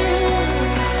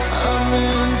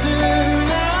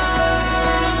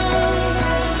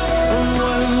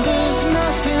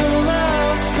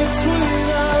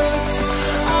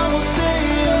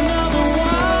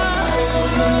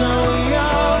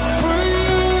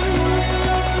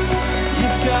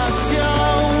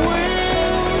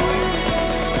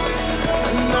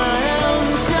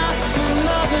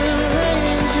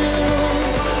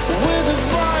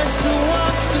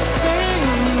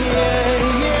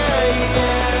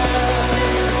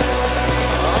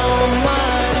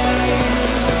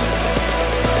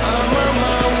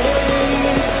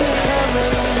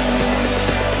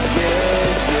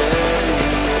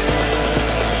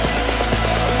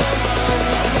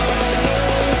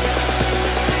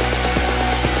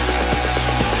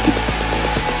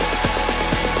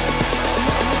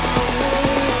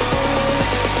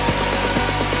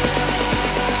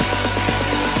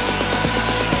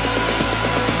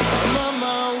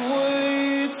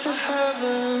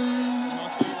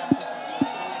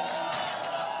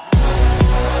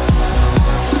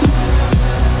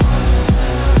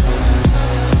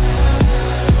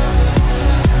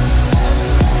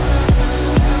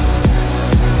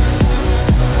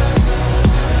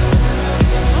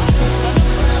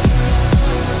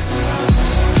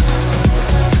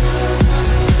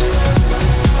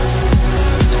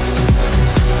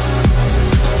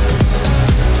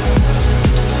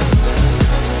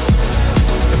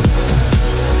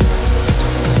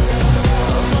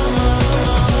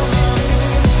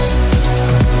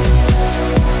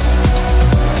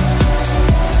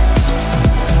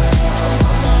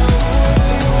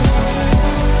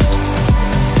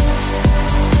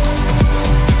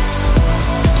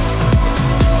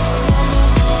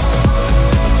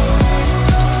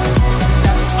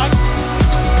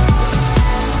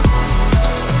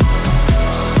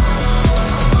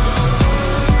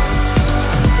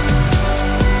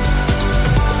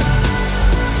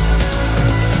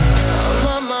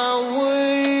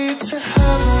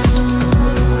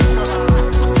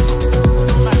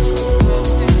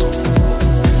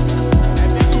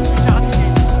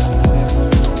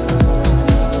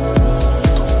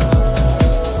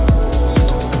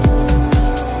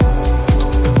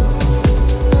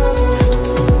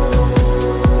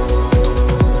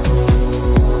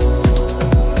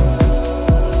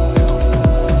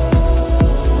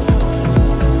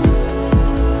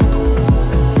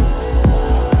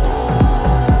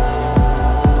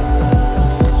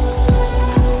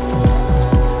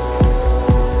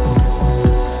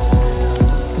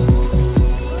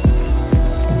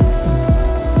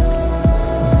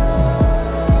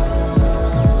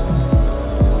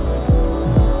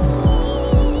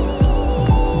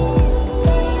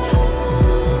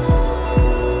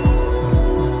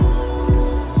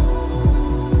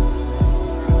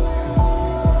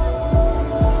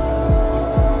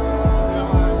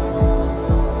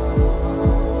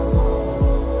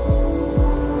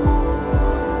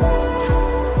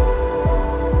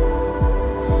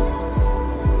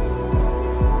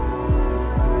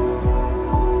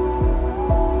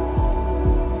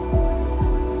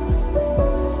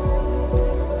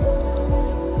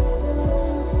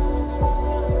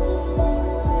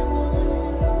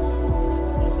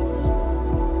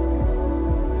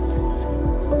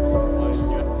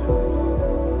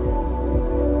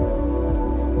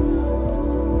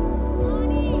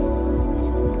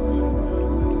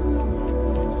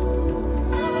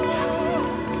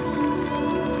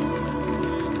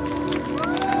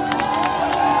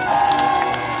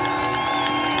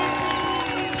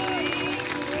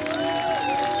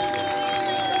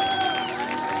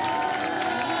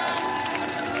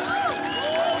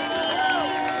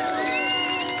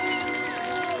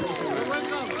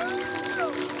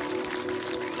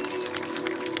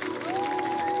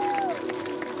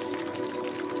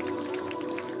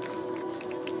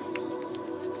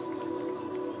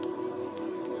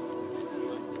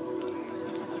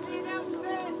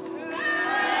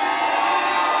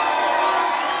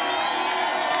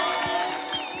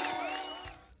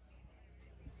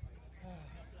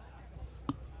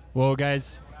 Well,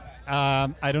 guys,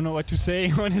 I don't know what to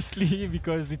say honestly,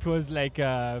 because it was like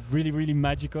really, really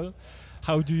magical.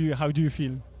 How do you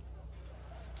feel?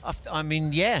 I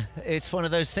mean, yeah, it's one of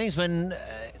those things. When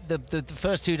the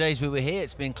first 2 days we were here,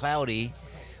 it's been cloudy.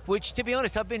 Which, to be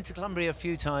honest, I've been to Colombia a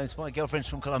few times. My girlfriend's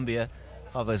from Colombia.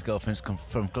 Harvey's girlfriend's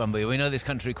from Colombia. We know this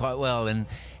country quite well, and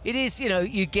it is, you know,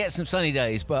 you get some sunny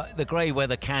days, but the grey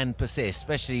weather can persist,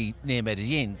 especially near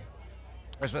Medellin.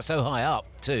 It's so high up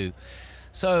too.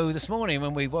 So this morning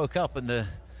when we woke up and the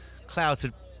clouds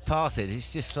had parted,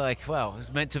 it's just like, well,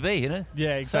 it's meant to be, you know?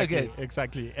 Yeah, exactly, so good.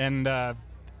 exactly. And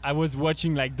I was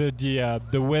watching like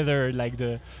the weather, like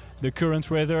the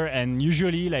current weather, and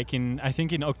usually like I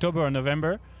think in October or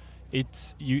November,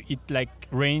 it like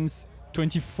rains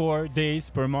 24 days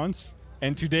per month,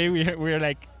 and today we're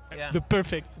like the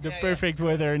perfect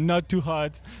weather, not too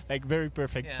hot, like very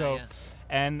perfect.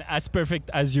 And as perfect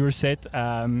as your set,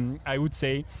 I would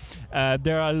say.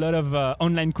 There are a lot of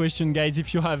online questions, guys.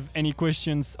 If you have any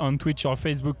questions on Twitch or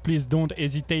Facebook, please don't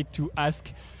hesitate to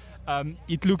ask.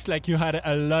 It looks like you had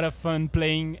a lot of fun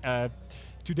playing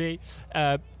today.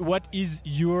 What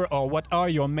are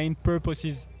your main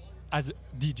purposes as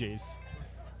DJs?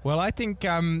 Well, I think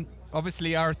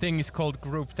obviously our thing is called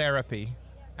group therapy,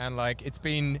 and like it's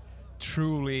been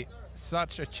truly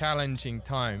such a challenging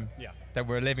time that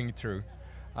we're living through.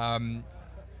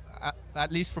 At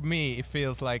least for me, it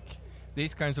feels like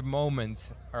these kinds of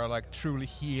moments are like truly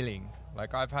healing.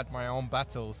 Like I've had my own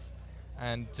battles,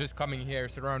 and just coming here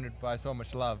surrounded by so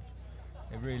much love,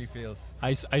 it really feels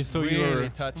I saw really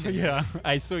touching. Yeah,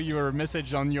 I saw your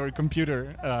message on your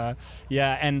computer.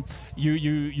 And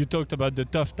you talked about the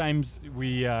tough times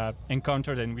we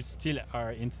encountered, and we still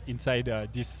are inside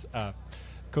this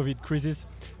COVID crisis.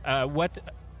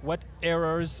 What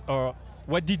errors or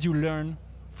what did you learn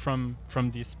from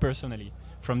this personally,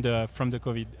 from the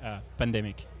COVID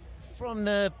pandemic? From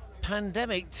the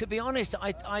pandemic, to be honest,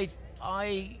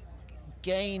 I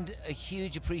gained a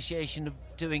huge appreciation of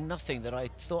doing nothing that I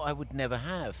thought I would never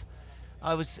have.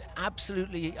 I was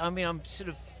absolutely, I mean, I'm sort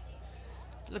of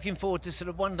looking forward to sort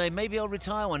of one day, maybe I'll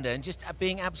retire one day, and just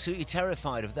being absolutely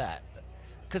terrified of that.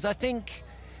 Because I think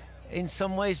in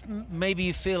some ways, maybe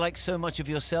you feel like so much of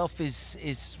yourself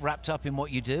is wrapped up in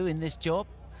what you do in this job.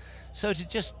 So to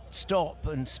just stop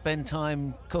and spend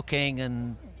time cooking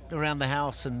and around the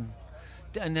house, and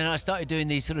then I started doing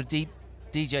these sort of deep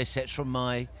DJ sets from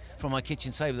my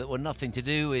kitchen table that were nothing to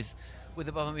do with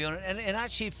Above and Beyond, and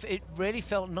actually it really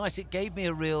felt nice. It gave me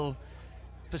a real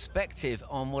perspective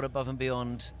on what Above and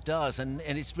Beyond does, and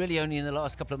it's really only in the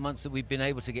last couple of months that we've been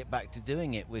able to get back to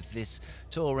doing it with this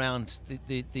tour around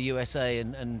the USA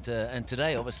and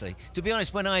today, obviously. To be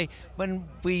honest, when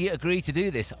we agreed to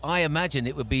do this, I imagined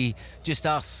it would be just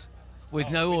us with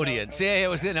no audience. Yeah, it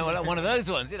was, you know, one of those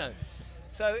ones, you know.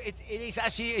 So it is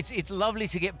actually it's lovely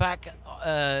to get back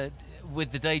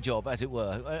with the day job, as it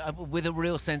were, with a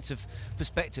real sense of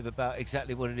perspective about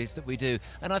exactly what it is that we do.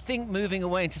 And I think moving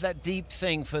away into that deep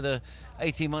thing for the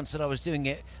 18 months that I was doing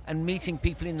it, and meeting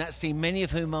people in that scene, many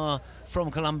of whom are from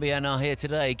Colombia and are here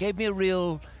today, gave me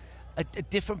a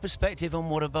different perspective on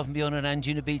what Above and Beyond and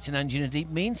Anjuna Beats and Anjuna Deep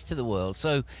means to the world.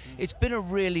 So it's been a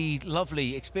really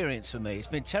lovely experience for me. It's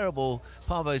been terrible.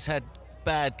 Parvo's had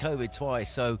bad COVID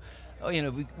twice, so you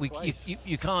know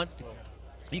you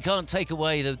can't take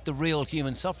away the real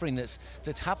human suffering that's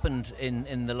happened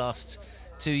in the last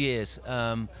 2 years.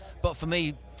 But for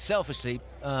me, selfishly,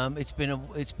 it's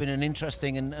been an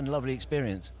interesting and lovely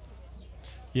experience.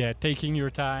 Yeah, taking your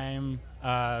time,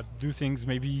 do things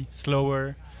maybe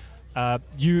slower.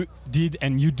 You did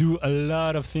and you do a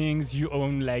lot of things. You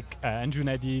own like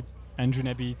Anjuna Deep,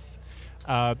 Anjuna Beats.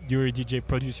 You're a DJ,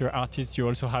 producer, artist. You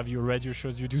also have your radio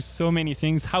shows. You do so many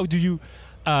things. How do you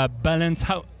balance?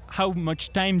 How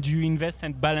much time do you invest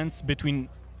and balance between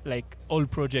like all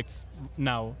projects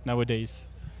nowadays?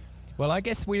 Well, I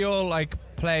guess we all like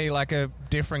play like a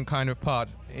different kind of part.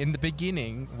 In the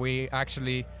beginning, we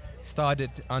actually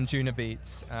started Anjuna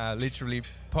Beats, literally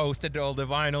posted all the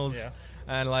vinyls,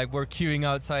 and like we're queuing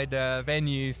outside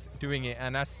venues doing it.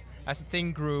 And as the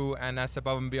thing grew and as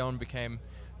Above and Beyond became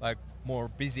like more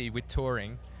busy with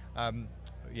touring,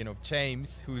 you know,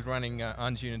 James, who's running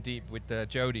Anjuna Deep with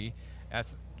Jody,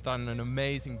 has done an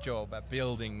amazing job at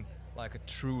building like a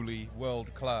truly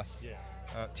world-class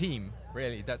team,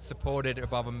 really, that's supported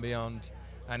above and beyond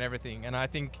and everything. And I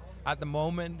think at the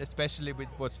moment, especially with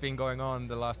what's been going on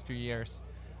the last few years,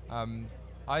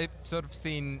 I've sort of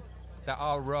seen that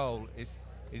our role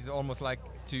is almost like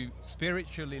to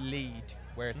spiritually lead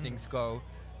where things go,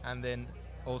 and then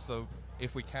also,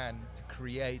 if we can, to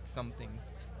create something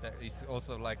that is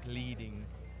also like leading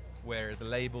where the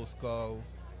labels go,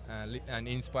 and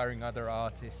inspiring other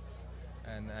artists,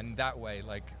 and that way,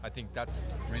 like, I think that's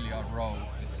really our role,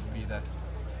 is to be that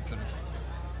sort of,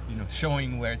 you know,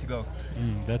 showing where to go.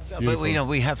 That's beautiful. But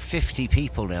we have 50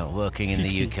 people now working in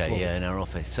the UK, in our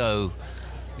office. So,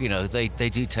 you know, they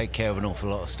do take care of an awful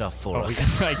lot of stuff for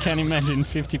us. I can imagine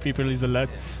 50 people is a lot.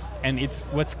 And it's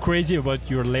what's crazy about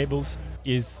your labels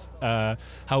is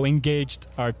how engaged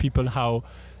are people, how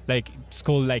like it's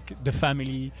called like the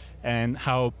family, and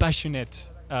how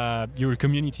passionate your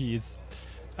community is.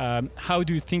 How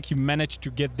do you think you managed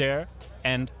to get there,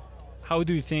 and how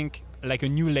do you think like a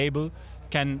new label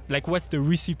can, like, what's the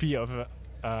recipe of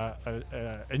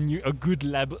a good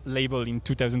label in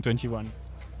 2021?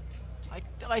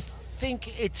 I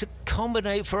think it's a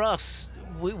combination for us.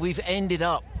 We've ended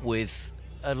up with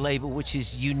a label which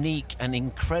is unique and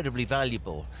incredibly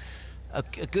valuable. A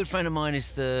good friend of mine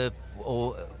is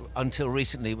until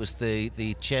recently was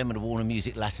the chairman of Warner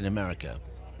Music Latin America,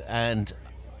 and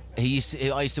I used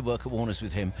to work at Warner's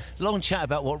with him. Long chat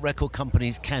about what record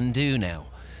companies can do now,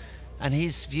 and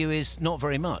his view is not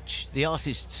very much. The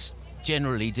artists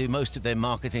generally do most of their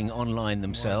marketing online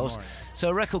themselves, so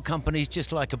a record company is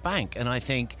just like a bank, and I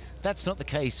think that's not the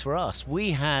case for us.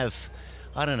 We have,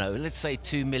 I don't know, let's say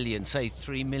 2 million, say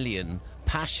 3 million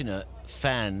passionate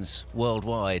fans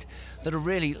worldwide that are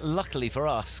really, luckily for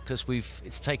us, because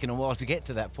it's taken a while to get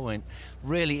to that point,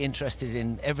 really interested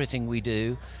in everything we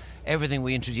do, everything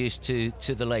we introduce to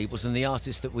the labels and the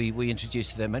artists that we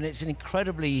introduce to them. And it's an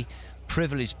incredibly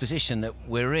privileged position that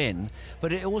we're in,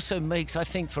 but it also makes, I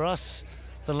think, for us,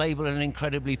 the label an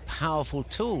incredibly powerful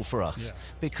tool for us,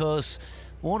 because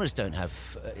Warners don't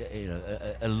have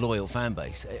a loyal fan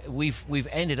base. We've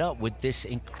ended up with this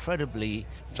incredibly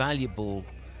valuable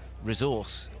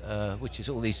resource, which is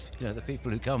all these, the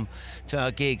people who come to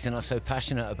our gigs and are so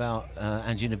passionate about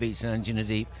Anjuna Beats and Anjuna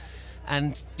Deep,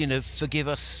 and forgive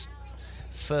us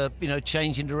for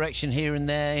changing direction here and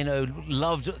there.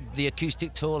 Loved the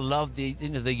acoustic tour, loved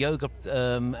the yoga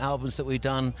albums that we've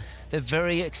done. They're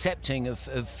very accepting of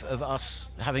us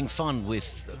having fun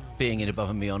with being in Above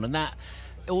and Beyond, and that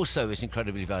also is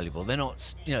incredibly valuable. They're not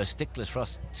sticklers for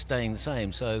us staying the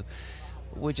same, so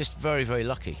we're just very, very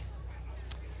lucky.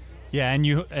 Yeah,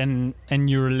 and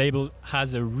your label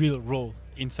has a real role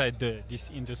inside this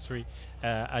industry,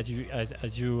 as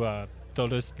you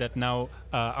told us that now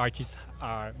artists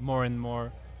are more and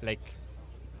more like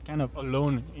kind of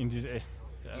alone in this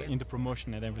in the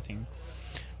promotion and everything.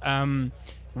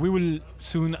 We will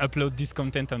soon upload this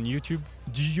content on YouTube.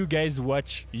 Do you guys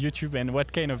watch YouTube, and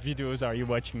what kind of videos are you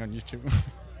watching on YouTube?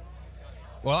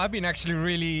 Well, I've been actually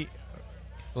really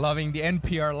loving the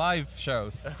NPR live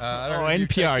shows.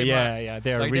 NPR, yeah,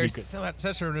 they are really good. There's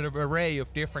such an array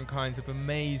of different kinds of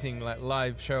amazing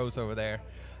live shows over there.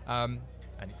 And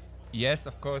yes,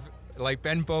 of course, like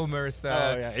Ben Bomer's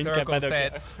Cercle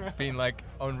sets been like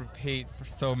on repeat for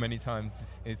so many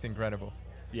times. It's incredible.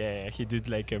 Yeah, he did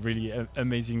like a really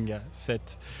amazing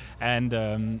set, and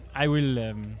I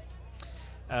will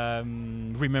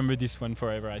remember this one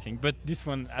forever, I think. But this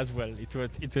one as well,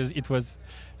 it was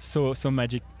so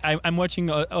magic. I'm watching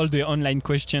all the online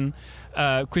question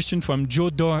from Joe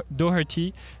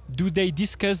Doherty. Do they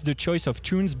discuss the choice of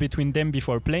tunes between them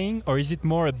before playing, or is it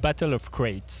more a battle of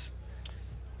crates?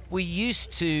 We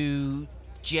used to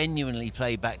genuinely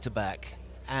play back to back,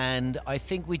 and I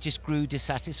think we just grew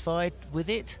dissatisfied with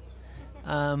it.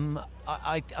 Unless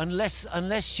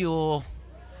you're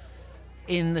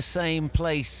in the same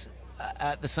place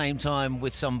at the same time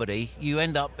with somebody, you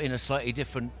end up in a slightly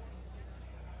different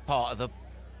part of the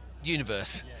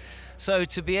universe. Yeah. So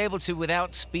to be able to,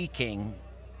 without speaking,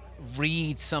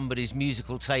 read somebody's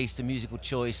musical taste and musical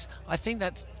choice, I think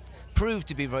that's proved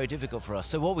to be very difficult for us.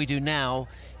 So what we do now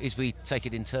is we take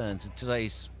it in turns, and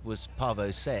today's was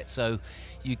Pavo's set. So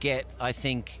you get, I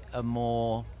think, a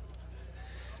more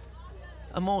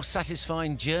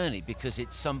satisfying journey, because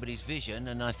it's somebody's vision,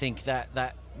 and I think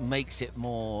that makes it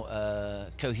more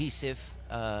cohesive,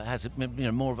 has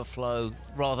more of a flow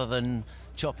rather than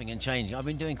chopping and changing. I've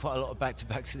been doing quite a lot of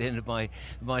back-to-backs at the end of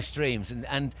my streams,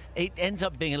 and it ends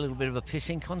up being a little bit of a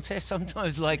pissing contest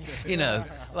sometimes, like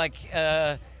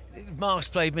Mark's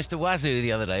played Mr. Wazoo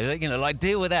the other day. You know, like,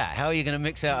 deal with that. How are you going to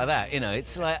mix out of that? You know,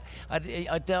 it's like I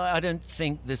don't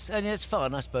think this. And it's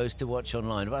fun, I suppose, to watch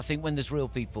online. But I think when there's real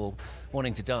people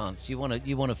wanting to dance, you want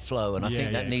to flow, and I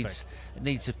think that needs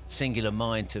a singular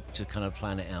mind to kind of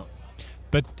plan it out.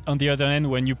 But on the other hand,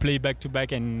 when you play back to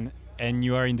back and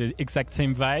you are in the exact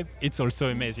same vibe, it's also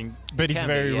amazing. But it's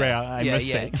very rare, I must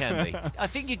say. Yeah, it can be. I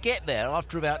think you get there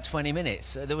after about 20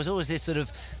 minutes. There was always this sort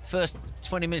of first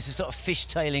 20 minutes of sort of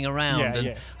fishtailing around,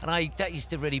 and that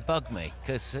used to really bug me,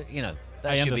 because, you know,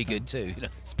 that should be good too. You know?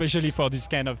 Especially for this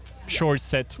kind of short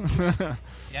set.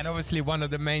 And obviously one of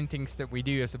the main things that we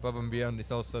do as Above and Beyond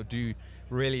is also do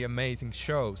really amazing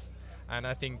shows. And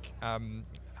I think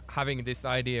having this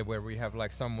idea where we have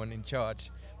like someone in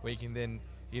charge, where you can then,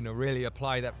 you know, really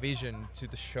apply that vision to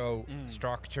the show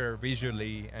structure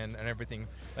visually and everything.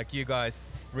 Like, you guys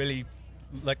really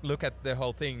like look at the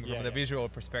whole thing from the visual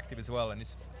perspective as well, and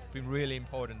it's been really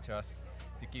important to us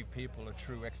to give people a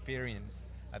true experience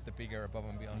at the bigger Above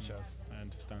and Beyond shows. I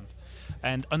understand.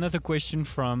 And another question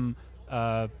from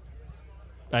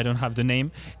I don't have the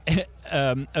name.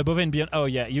 Above and Beyond. Oh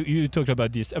yeah, you talked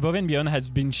about this. Above and Beyond has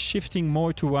been shifting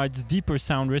more towards deeper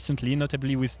sound recently,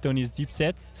 notably with Tony's deep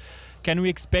sets. Can we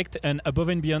expect an Above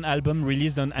and Beyond album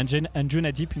released on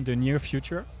Anjuna Deep in the near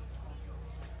future?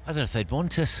 I don't know if they'd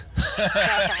want us.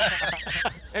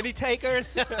 Any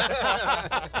takers?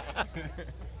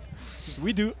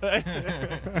 We do.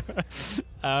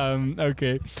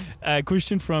 Okay.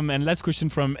 Last question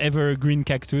from Evergreen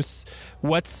Cactus.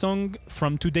 What song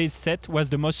from today's set was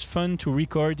the most fun to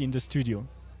record in the studio?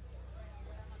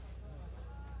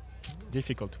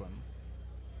 Difficult one.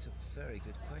 It's a very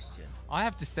good question. I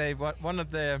have to say, one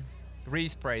of the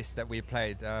resprays that we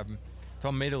played,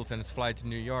 Tom Middleton's Flight to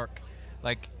New York,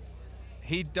 like,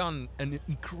 he'd done an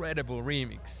incredible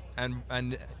remix,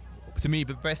 and to me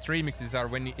the best remixes are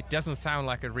when it doesn't sound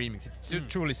like a remix, it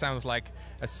truly sounds like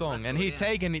a song, and he'd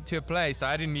taken it to a place that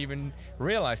I didn't even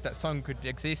realize that song could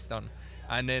exist on,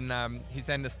 and then he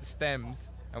sent us the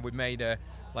stems, and we made a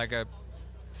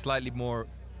slightly more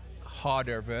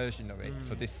harder version of it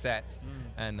for this set,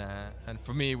 and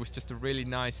for me it was just a really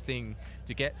nice thing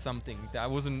to get something that I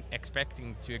wasn't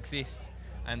expecting to exist,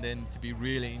 and then to be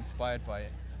really inspired by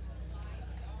it.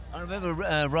 I remember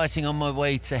writing On My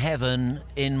Way to Heaven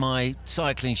in my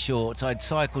cycling shorts. I'd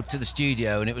cycled to the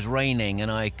studio and it was raining and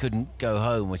I couldn't go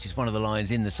home, which is one of the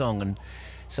lines in the song, and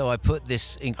so I put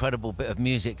this incredible bit of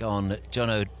music on that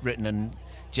Jono had written and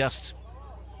just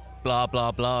blah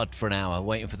blah blah for an hour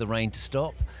waiting for the rain to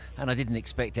stop, and I didn't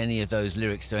expect any of those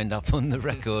lyrics to end up on the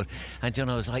record, and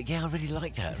Jono was like, yeah, I really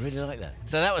like that,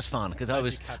 so that was fun, because I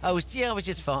was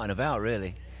just farting about,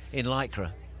 really, in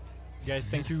Lycra. Guys,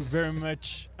 thank you very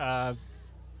much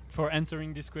for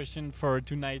answering this question for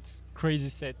tonight's crazy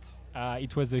set.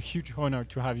 It was a huge honor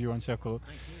to have you on Cercle.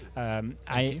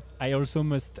 I also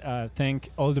must thank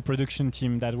all the production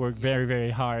team that worked very, very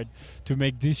hard to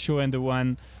make this show and the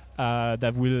one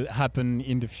that will happen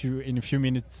in a few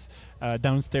minutes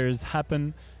downstairs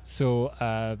happen.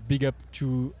 So big up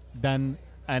to Dan,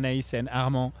 Anaïs and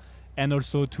Armand, and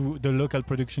also to the local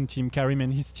production team, Karim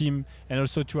and his team, and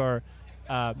also to our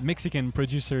Mexican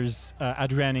producers,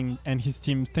 Adrian and his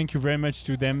team. Thank you very much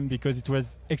to them, because it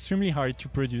was extremely hard to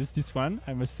produce this one,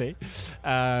 I must say.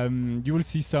 You will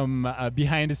see some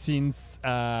behind the scenes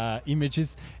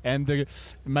images, and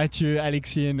Mathieu,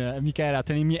 Alexis and Michael are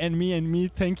telling me, and me,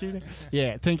 thank you.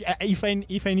 Yeah,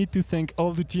 if I need to thank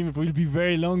all the team, it will be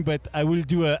very long, but I will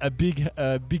do a big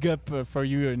up for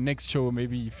you next show,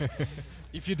 maybe.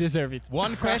 If you deserve it.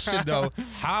 One question though,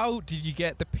 how did you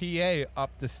get the PA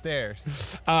up the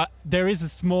stairs? There is a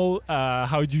small,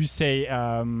 how do you say,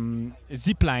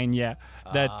 zip line,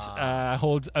 that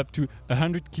holds up to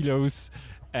 100 kilos.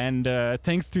 And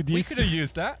thanks to this... We could have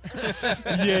used that.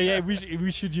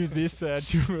 we should use this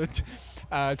too.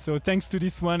 So thanks to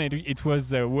this one, it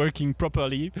was working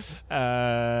properly.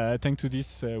 Thanks to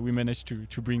this, we managed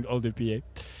to bring all the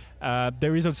PA.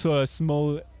 There is also a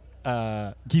small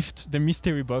gift, the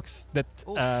mystery box that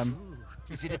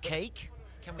is it a cake?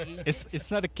 Can we use it?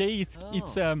 It's not a cake,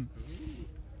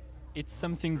 it's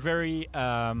something very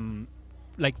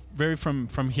very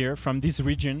from here, from this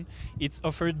region. It's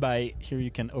offered by, here you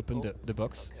can open the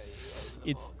box.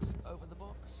 Okay. Open the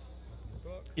box.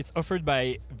 It's offered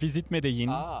by Visit Medellin,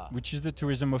 which is the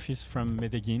tourism office from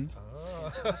Medellin.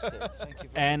 Fantastic. Thank you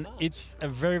very and much. it's a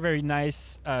very, very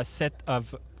nice set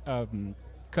of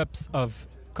cups of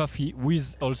coffee,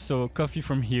 with also coffee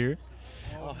from here,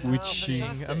 which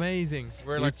is amazing.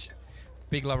 We're like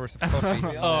big lovers of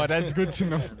coffee. Oh, that's good to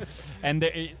know. And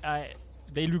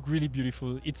they look really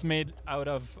beautiful. It's made out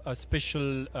of a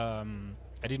special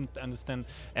I didn't understand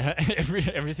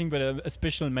everything, but a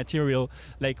special material,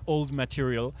 like old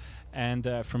material, and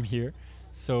from here.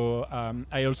 So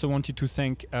I also wanted to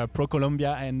thank Pro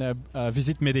Colombia and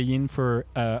Visit Medellin for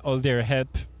all their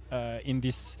help in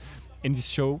this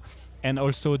show, and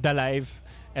also Da Live.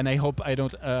 And I hope I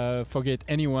don't forget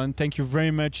anyone. Thank you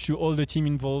very much to all the team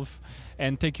involved,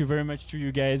 and thank you very much to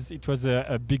you guys. It was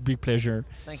a big pleasure.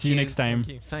 See you next time.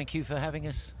 Thank you for having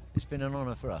us. It's been an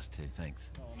honor for us too.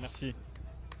 Thanks. Oh, merci.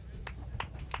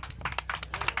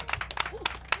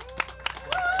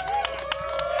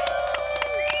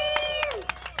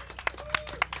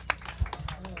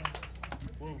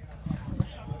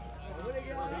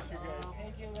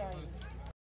 Thank you guys.